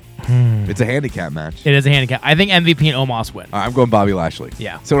It's a handicap match. it is a handicap. I think MVP and Omos win. I'm going Bobby Lashley.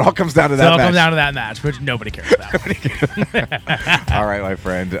 Yeah. So it all comes down to So that it match. comes down to that match, which nobody cares about. All right, my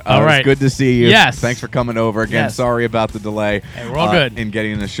friend. All right. It's good to see you. Yes. Thanks for coming over again. Yes. Sorry about the delay. Hey, we're all good. In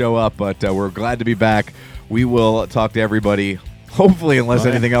getting the show up, but we're glad to be back. We will talk to everybody, hopefully, unless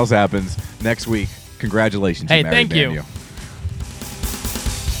anything else happens, next week. Congratulations. Hey, you married thank you. Daniel.